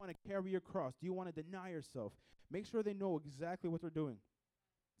has. Do you want to carry your cross? Do you want to deny yourself? Make sure they know exactly what they're doing.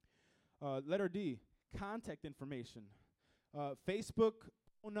 Letter D, contact information. Facebook,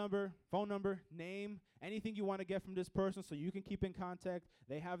 phone number, name, anything you want to get from this person so you can keep in contact.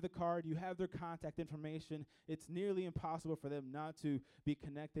 They have the card. You have their contact information. It's nearly impossible for them not to be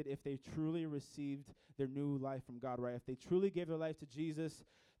connected if they truly received their new life from God, right? If they truly gave their life to Jesus,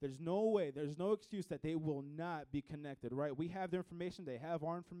 there's no way, there's no excuse that they will not be connected, right? We have their information. They have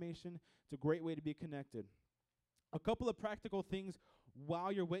our information. It's a great way to be connected. A couple of practical things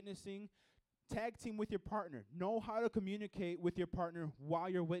while you're witnessing. Tag team with your partner. Know how to communicate with your partner while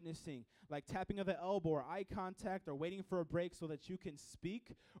you're witnessing, like tapping of the elbow or eye contact or waiting for a break so that you can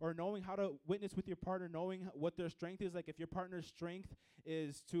speak, or knowing how to witness with your partner, knowing what their strength is. Like if your partner's strength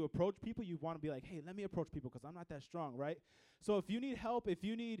is to approach people, you want to be like, hey, let me approach people because I'm not that strong, right? So if you need help, if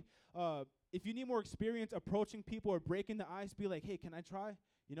you need more experience approaching people or breaking the ice, be like, hey, can I try?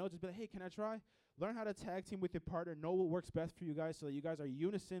 You know, just be like, hey, can I try? Learn how to tag team with your partner. Know what works best for you guys so that you guys are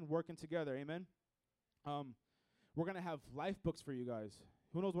unison working together. Amen? We're going to have life books for you guys.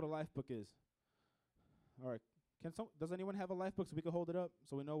 Who knows what a life book is? All right. Does anyone have a life book so we can hold it up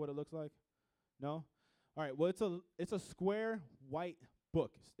so we know what it looks like? No? All right. Well, it's a square white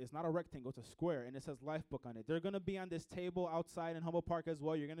book. It's not a rectangle. It's a square, and it says life book on it. They're going to be on this table outside in Humboldt Park as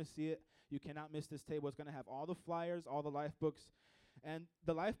well. You're going to see it. You cannot miss this table. It's going to have all the flyers, all the life books. And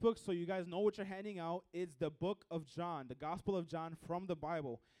the life book, so you guys know what you're handing out, is the book of John, the Gospel of John from the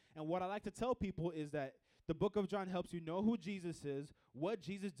Bible. And what I like to tell people is that the book of John helps you know who Jesus is, what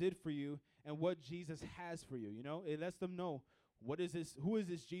Jesus did for you, and what Jesus has for you. You know, it lets them know, who is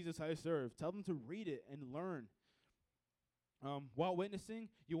this Jesus I serve? Tell them to read it and learn. While witnessing,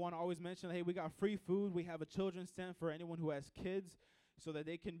 you want to always mention, hey, we got free food. We have a children's tent for anyone who has kids, so that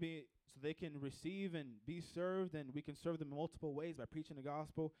they can receive and be served, and we can serve them in multiple ways by preaching the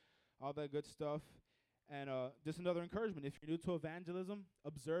gospel, all that good stuff. And just another encouragement: if you're new to evangelism,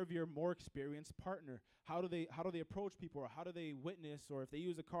 observe your more experienced partner. How do they approach people, or how do they witness, or if they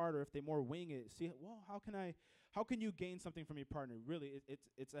use a card, or if they more wing it? See, well, how can you gain something from your partner? Really,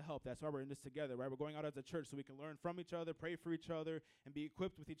 it's a help. That's why we're in this together, right? We're going out as a church so we can learn from each other, pray for each other, and be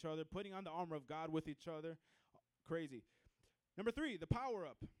equipped with each other, putting on the armor of God with each other. Crazy. Number 3, the power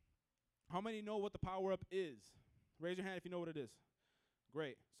up. How many know what the power up is? Raise your hand if you know what it is.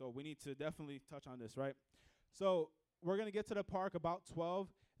 Great. So we need to definitely touch on this, right? So we're going to get to the park about 12.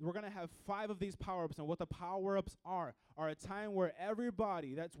 We're going to have 5 of these power-ups, and what the power-ups are a time where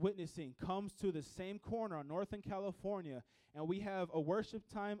everybody that's witnessing comes to the same corner on North in California, and we have a worship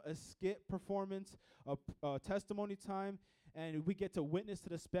time, a skit performance, a testimony time, and we get to witness to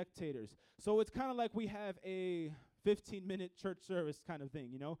the spectators. So it's kind of like we have a 15-minute church service kind of thing,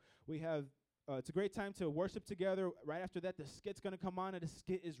 you know? We have it's a great time to worship together. Right after that, the skit's going to come on, and the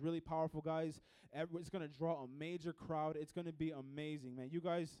skit is really powerful, guys. It's going to draw a major crowd. It's going to be amazing, man. You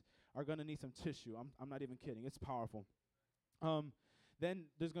guys are going to need some tissue. I'm not even kidding. It's powerful. Then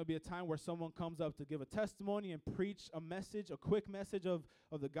there's going to be a time where someone comes up to give a testimony and preach a message, a quick message of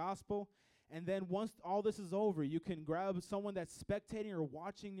the gospel. And then once all this is over, you can grab someone that's spectating or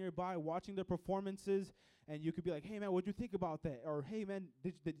watching nearby, watching the performances, and you could be like, hey, man, what'd you think about that? Or, hey, man,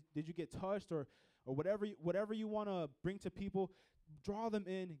 did you get touched? Or whatever you want to bring to people, draw them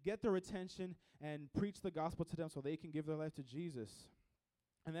in, get their attention, and preach the gospel to them so they can give their life to Jesus.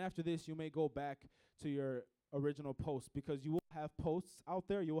 And then after this, you may go back to your original post, because you will have posts out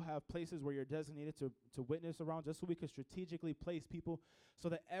there. You will have places where you're designated to witness around, just so we can strategically place people so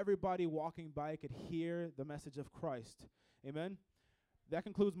that everybody walking by could hear the message of Christ. Amen? That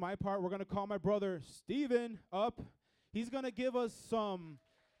concludes my part. We're going to call my brother Steven up. He's going to give us some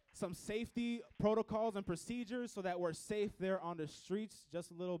safety protocols and procedures so that we're safe there on the streets.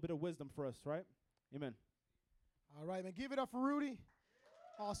 Just a little bit of wisdom for us, right? Amen. All right, man. Give it up for Rudy.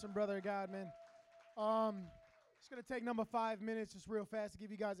 Awesome, brother of God, man. It's going to take number 5 minutes just real fast to give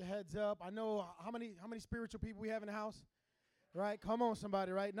you guys a heads up. I know how many spiritual people we have in the house, right? Come on,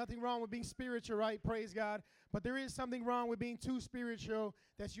 somebody, right? Nothing wrong with being spiritual, right? Praise God. But there is something wrong with being too spiritual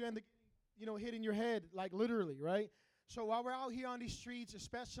that you end up, hitting your head, like literally, right? So while we're out here on these streets,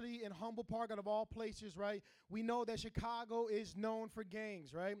 especially in Humboldt Park, out of all places, right, we know that Chicago is known for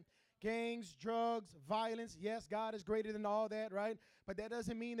gangs, right? Gangs, drugs, violence. Yes, God is greater than all that, right? But that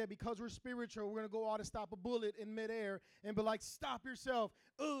doesn't mean that because we're spiritual, we're going to go out and stop a bullet in midair and be like, stop yourself,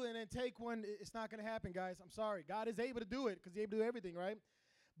 and then take one. It's not going to happen, guys. I'm sorry. God is able to do it because he's able to do everything, right?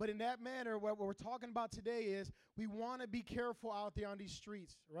 But in that manner, what we're talking about today is we want to be careful out there on these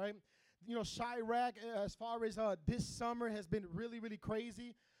streets, right? Chirac, as far as this summer, has been really, really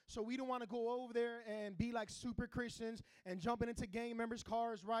crazy. So we don't want to go over there and be like super Christians and jumping into gang members'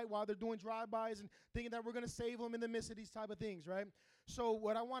 cars, right, while they're doing drive-bys and thinking that we're going to save them in the midst of these type of things, right? So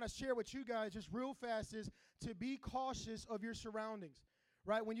what I want to share with you guys just real fast is to be cautious of your surroundings,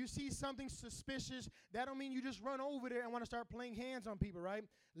 right? When you see something suspicious, that don't mean you just run over there and want to start playing hands on people, right?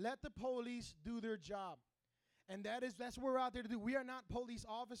 Let the police do their job. And that's what we're out there to do. We are not police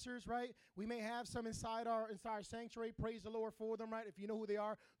officers, right? We may have some inside our sanctuary. Praise the Lord for them, right? If you know who they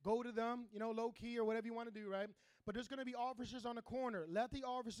are, go to them, low key or whatever you want to do, right? But there's going to be officers on the corner. Let the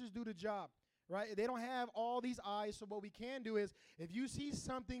officers do the job, right? They don't have all these eyes. So what we can do is if you see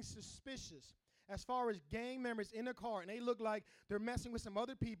something suspicious as far as gang members in the car and they look like they're messing with some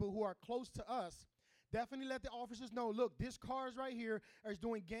other people who are close to us, definitely let the officers know, look, this car is right here is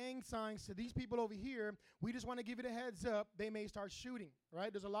doing gang signs to these people over here. We just want to give it a heads up. They may start shooting,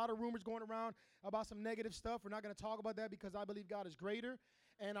 right? There's a lot of rumors going around about some negative stuff. We're not going to talk about that because I believe God is greater.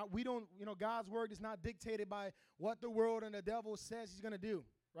 And we don't, God's word is not dictated by what the world and the devil says he's going to do,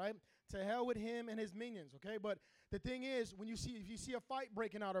 right? To hell with him and his minions, okay? But the thing is, if you see a fight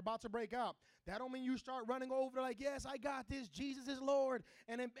breaking out or about to break out, that don't mean you start running over like, yes, I got this, Jesus is Lord,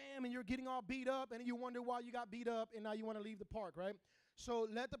 and then bam, and you're getting all beat up, and you wonder why you got beat up, and now you want to leave the park, right? So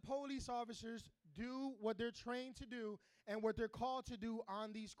let the police officers do what they're trained to do and what they're called to do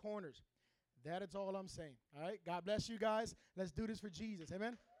on these corners. That is all I'm saying, all right? God bless you guys. Let's do this for Jesus,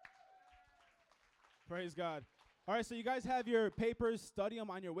 amen? Praise God. All right, so you guys have your papers. Study them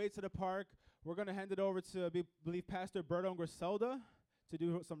on your way to the park. We're going to hand it over to, I believe, Pastor Berto and Griselda to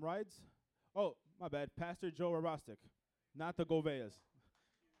do some rides. Oh, my bad. Pastor Joe Rostic, not the Goveas.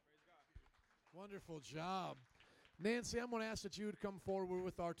 Wonderful job. Nancy, I'm going to ask that you would come forward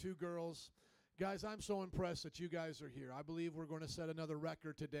with our 2 girls. Guys, I'm so impressed that you guys are here. I believe we're going to set another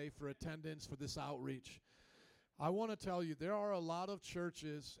record today for attendance for this outreach. I want to tell you, there are a lot of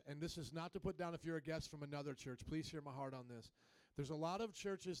churches, and this is not to put down if you're a guest from another church. Please hear my heart on this. There's a lot of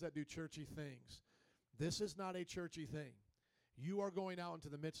churches that do churchy things. This is not a churchy thing. You are going out into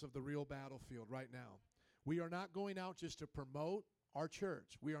the midst of the real battlefield right now. We are not going out just to promote our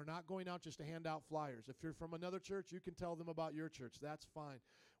church. We are not going out just to hand out flyers. If you're from another church, you can tell them about your church. That's fine.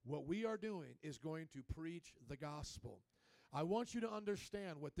 What we are doing is going to preach the gospel. I want you to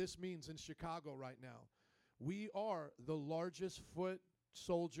understand what this means in Chicago right now. We are the largest foot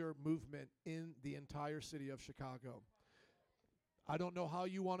soldier movement in the entire city of Chicago. I don't know how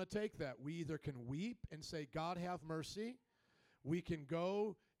you want to take that. We either can weep and say, God have mercy. We can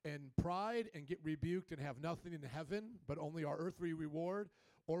go in pride and get rebuked and have nothing in heaven, but only our earthly reward,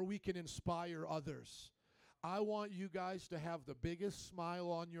 or we can inspire others. I want you guys to have the biggest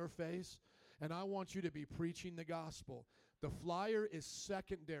smile on your face, and I want you to be preaching the gospel. The flyer is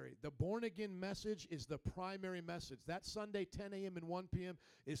secondary. The born-again message is the primary message. That Sunday, 10 a.m. and 1 p.m.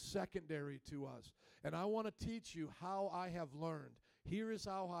 is secondary to us. And I want to teach you how I have learned. Here is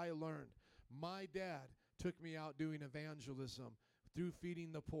how I learned. My dad took me out doing evangelism through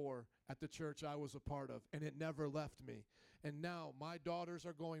feeding the poor at the church I was a part of, and it never left me. And now my daughters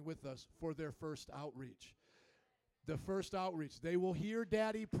are going with us for their first outreach. The first outreach. They will hear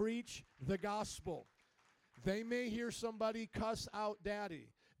Daddy preach the gospel. They may hear somebody cuss out Daddy.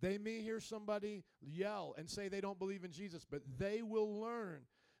 They may hear somebody yell and say they don't believe in Jesus, but they will learn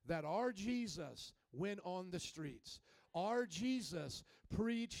that our Jesus went on the streets. Our Jesus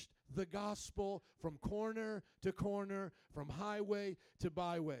preached the gospel from corner to corner, from highway to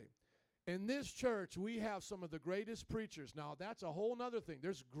byway. In this church, we have some of the greatest preachers. Now, that's a whole nother thing.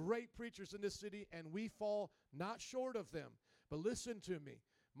 There's great preachers in this city, and we fall not short of them. But listen to me.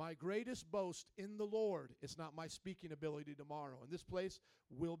 My greatest boast in the Lord is not my speaking ability tomorrow. And this place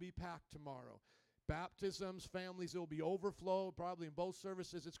will be packed tomorrow. Baptisms, families, it will be overflow, probably in both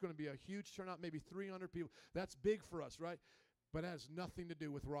services. It's going to be a huge turnout, maybe 300 people. That's big for us, right? But it has nothing to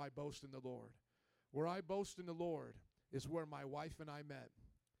do with where I boast in the Lord. Where I boast in the Lord is where my wife and I met.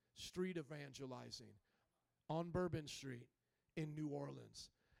 Street evangelizing on Bourbon Street in New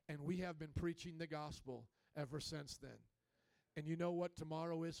Orleans. And we have been preaching the gospel ever since then. And you know what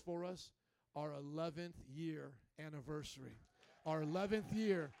tomorrow is for us? Our 11th year anniversary. Our 11th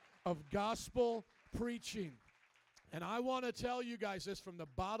year of gospel preaching. And I want to tell you guys this from the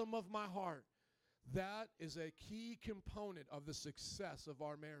bottom of my heart. That is a key component of the success of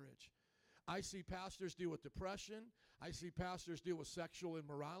our marriage. I see pastors deal with depression. I see pastors deal with sexual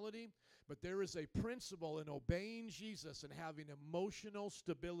immorality. But there is a principle in obeying Jesus and having emotional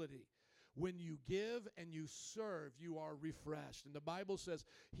stability. When you give and you serve, you are refreshed. And the Bible says,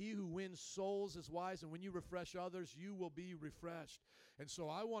 he who wins souls is wise, and when you refresh others, you will be refreshed. And so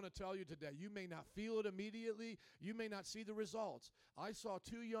I want to tell you today, you may not feel it immediately. You may not see the results. I saw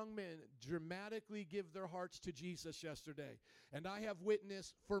two young men dramatically give their hearts to Jesus yesterday. And I have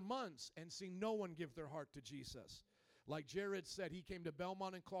witnessed for months and seen no one give their heart to Jesus. Like Jared said, he came to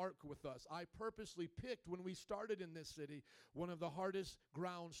Belmont and Clark with us. I purposely picked, when we started in this city, one of the hardest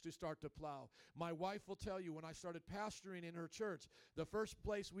grounds to start to plow. My wife will tell you, when I started pastoring in her church, the first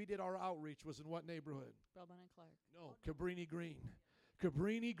place we did our outreach was in what neighborhood? Belmont and Clark. No, Cabrini Green.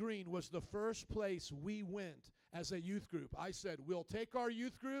 Cabrini Green was the first place we went as a youth group. I said, we'll take our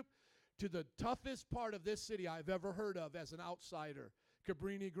youth group to the toughest part of this city I've ever heard of as an outsider,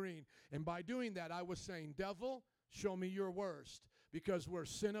 Cabrini Green. And by doing that, I was saying, devil, show me your worst, because where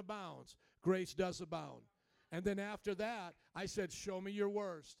sin abounds, grace does abound. And then after that, I said, show me your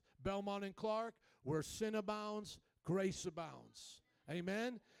worst. Belmont and Clark, where sin abounds, grace abounds.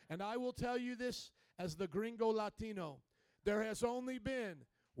 Amen? And I will tell you this as the gringo Latino, there has only been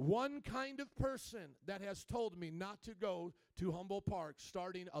one kind of person that has told me not to go to Humboldt Park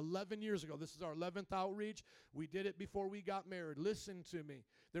starting 11 years ago. This is our 11th outreach. We did it before we got married. Listen to me.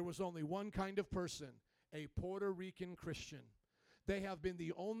 There was only one kind of person, a Puerto Rican Christian. They have been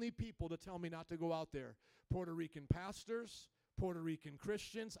the only people to tell me not to go out there. Puerto Rican pastors, Puerto Rican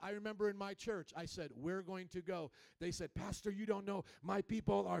Christians. I remember in my church, I said, we're going to go. They said, Pastor, you don't know. My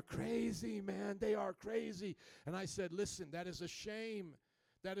people are crazy, man. They are crazy. And I said, listen, that is a shame.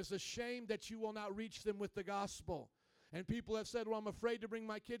 That is a shame that you will not reach them with the gospel. And people have said, well, I'm afraid to bring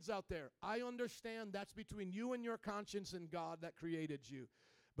my kids out there. I understand that's between you and your conscience and God that created you.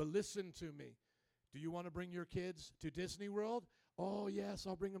 But listen to me. Do you want to bring your kids to Disney World? Oh, yes,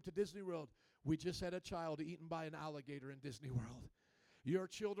 I'll bring them to Disney World. We just had a child eaten by an alligator in Disney World. Your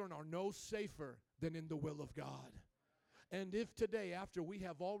children are no safer than in the will of God. And if today, after we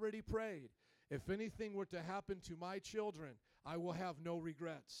have already prayed, if anything were to happen to my children, I will have no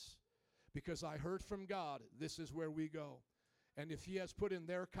regrets, because I heard from God, this is where we go. And if he has put in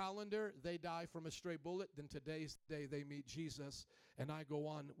their calendar, they die from a stray bullet, then today's the day they meet Jesus, and I go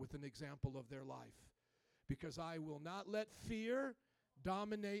on with an example of their life. because I will not let fear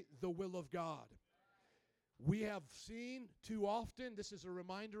dominate the will of God. We have seen too often, this is a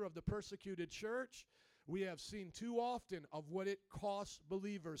reminder of the persecuted church, we have seen too often of what it costs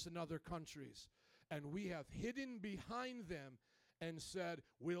believers in other countries. And we have hidden behind them and said,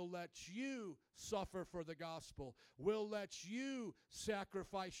 we'll let you suffer for the gospel. We'll let you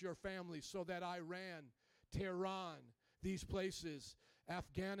sacrifice your family so that Iran, Tehran, these places,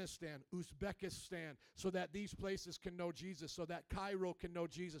 Afghanistan, Uzbekistan, so that these places can know Jesus, so that Cairo can know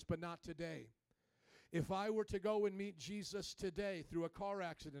Jesus, but not today. If I were to go and meet Jesus today through a car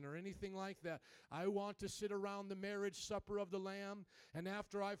accident or anything like that, I want to sit around the marriage supper of the Lamb, and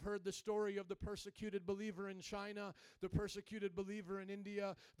after I've heard the story of the persecuted believer in China, the persecuted believer in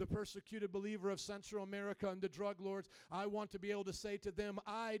India, the persecuted believer of Central America, and the drug lords, I want to be able to say to them,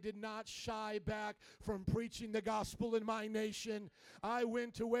 I did not shy back from preaching the gospel in my nation. I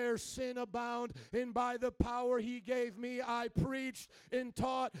went to where sin abound, and by the power he gave me, I preached and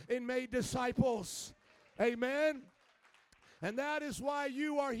taught and made disciples. Amen. And that is why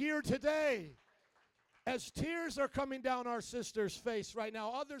you are here today. As tears are coming down our sister's face right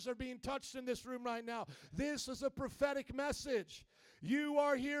now, others are being touched in this room right now. This is a prophetic message. You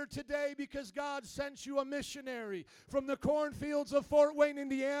are here today because God sent you a missionary from the cornfields of Fort Wayne,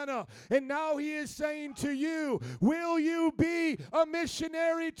 Indiana. And now he is saying to you, will you be a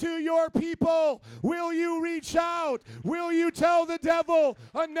missionary to your people? Will you reach out? Will you tell the devil,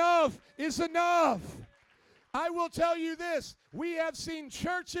 enough is enough? I will tell you this, we have seen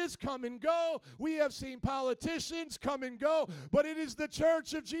churches come and go, we have seen politicians come and go, but it is the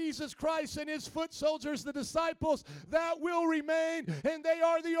church of Jesus Christ and his foot soldiers, the disciples, that will remain, and they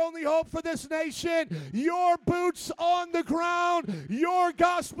are the only hope for this nation. Your boots on the ground, your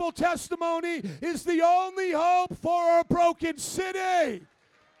gospel testimony is the only hope for a broken city.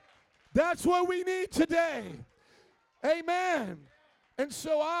 That's what we need today. Amen. And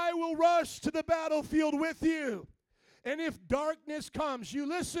so I will rush to the battlefield with you. And if darkness comes, you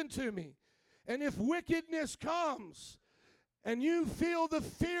listen to me. And if wickedness comes, and you feel the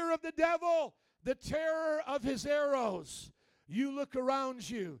fear of the devil, the terror of his arrows, you look around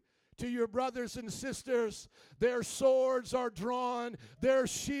you to your brothers and sisters. Their swords are drawn. Their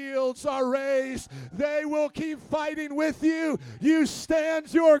shields are raised. They will keep fighting with you. You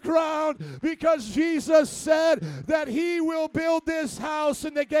stand your ground because Jesus said that he will build this house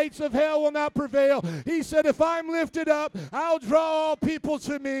and the gates of hell will not prevail. He said, if I'm lifted up, I'll draw all people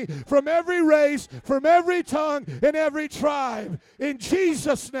to me from every race, from every tongue, and every tribe. In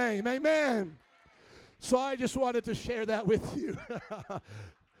Jesus' name, amen. So I just wanted to share that with you.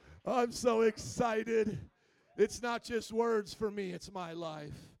 I'm so excited. It's not just words for me, it's my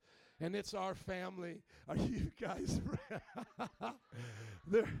life. And it's our family. Are you guys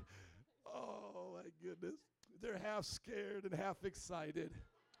they're, oh my goodness. They're half scared and half excited.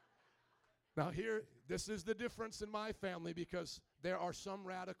 Now here, this is the difference in my family because there are some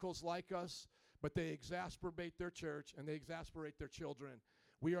radicals like us, but they exacerbate their church and they exasperate their children.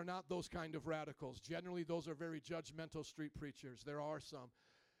 We are not those kind of radicals. Generally, those are very judgmental street preachers. There are some.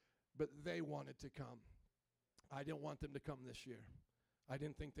 But they wanted to come. I didn't want them to come this year. I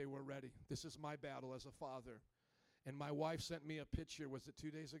didn't think they were ready. This is my battle as a father. And my wife sent me a picture, was it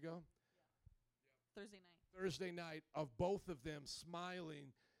 2 days ago? Thursday night of both of them smiling,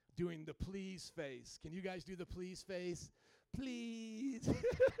 doing the please face. Can you guys do the please face? Please.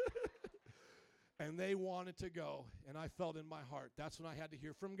 And they wanted to go, and I felt in my heart. That's when I had to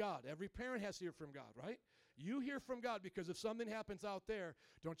hear from God. Every parent has to hear from God, right? You hear from God because if something happens out there,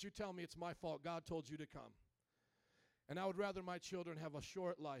 don't you tell me it's my fault. God told you to come. And I would rather my children have a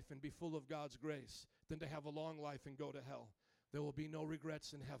short life and be full of God's grace than to have a long life and go to hell. There will be no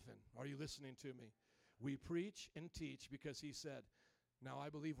regrets in heaven. Are you listening to me? We preach and teach because he said, now I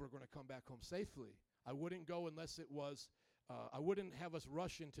believe we're going to come back home safely. I wouldn't go unless it was, I wouldn't have us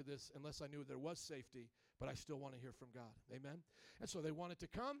rush into this unless I knew there was safety, but I still want to hear from God. Amen? And so they wanted to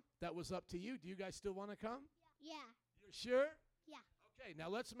come. That was up to you. Do you guys still want to come? Yeah. You're sure? Yeah. Okay, now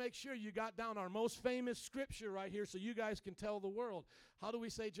let's make sure you got down our most famous scripture right here so you guys can tell the world. How do we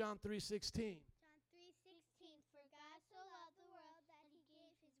say John 3:16? John 3:16. For God so loved the world that he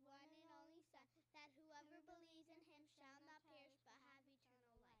gave his one and only Son, that whoever believes in him shall not perish but have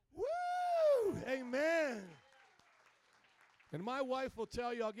eternal life. Woo! Amen. And my wife will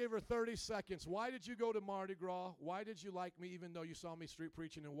tell you, I'll give her 30 seconds. Why did you go to Mardi Gras? Why did you like me even though you saw me street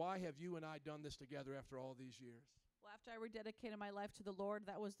preaching? And why have you and I done this together after all these years? Well, after I rededicated my life to the Lord,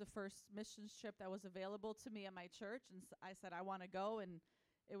 that was the first missions trip that was available to me at my church. And I said, I want to go. And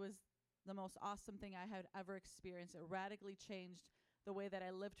it was the most awesome thing I had ever experienced. It radically changed the way that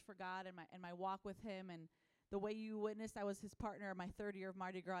I lived for God and my walk with Him, and the way you witnessed. I was His partner in my third year of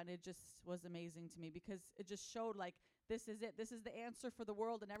Mardi Gras, and it just was amazing to me because it just showed like this is it. This is the answer for the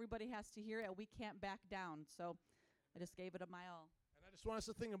world, and everybody has to hear it. And we can't back down. So I just gave it my all. And I just want us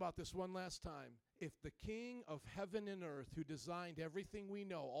to think about this one last time. If the King of heaven and earth, who designed everything we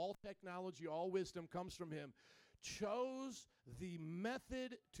know, all technology, all wisdom comes from Him, chose the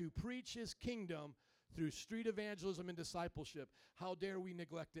method to preach His kingdom through street evangelism and discipleship, how dare we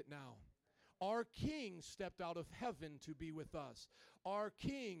neglect it now? Our King stepped out of heaven to be with us. Our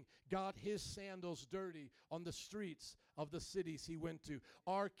King got His sandals dirty on the streets of the cities He went to.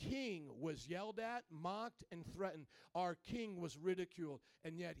 Our King was yelled at, mocked, and threatened. Our King was ridiculed.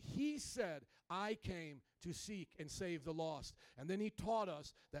 And yet He said, I came to seek and save the lost. And then He taught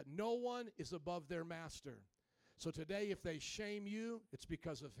us that no one is above their master. So today, if they shame you, it's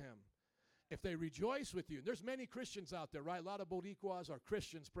because of Him. If they rejoice with you, and there's many Christians out there, right? A lot of Boricuas are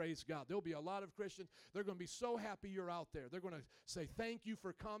Christians, praise God. There'll be a lot of Christians. They're going to be so happy you're out there. They're going to say, thank you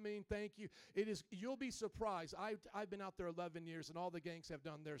for coming, thank you. You'll be surprised. I've been out there 11 years, and all the gangs have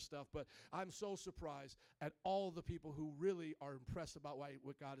done their stuff, but I'm so surprised at all the people who really are impressed about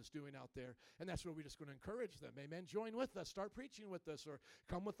what God is doing out there. And that's where we're just going to encourage them. Amen. Join with us. Start preaching with us, or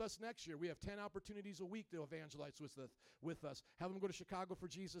come with us next year. We have 10 opportunities a week to evangelize with us. Have them go to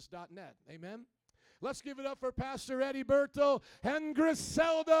chicagoforjesus.net. Amen. Let's give it up for Pastor Eddie Berto and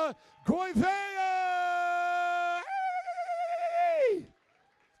Griselda Goivea. Hey!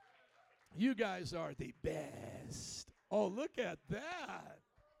 You guys are the best. Oh, look at that.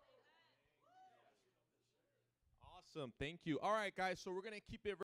 Awesome. Thank you. All right, guys. So we're going to keep it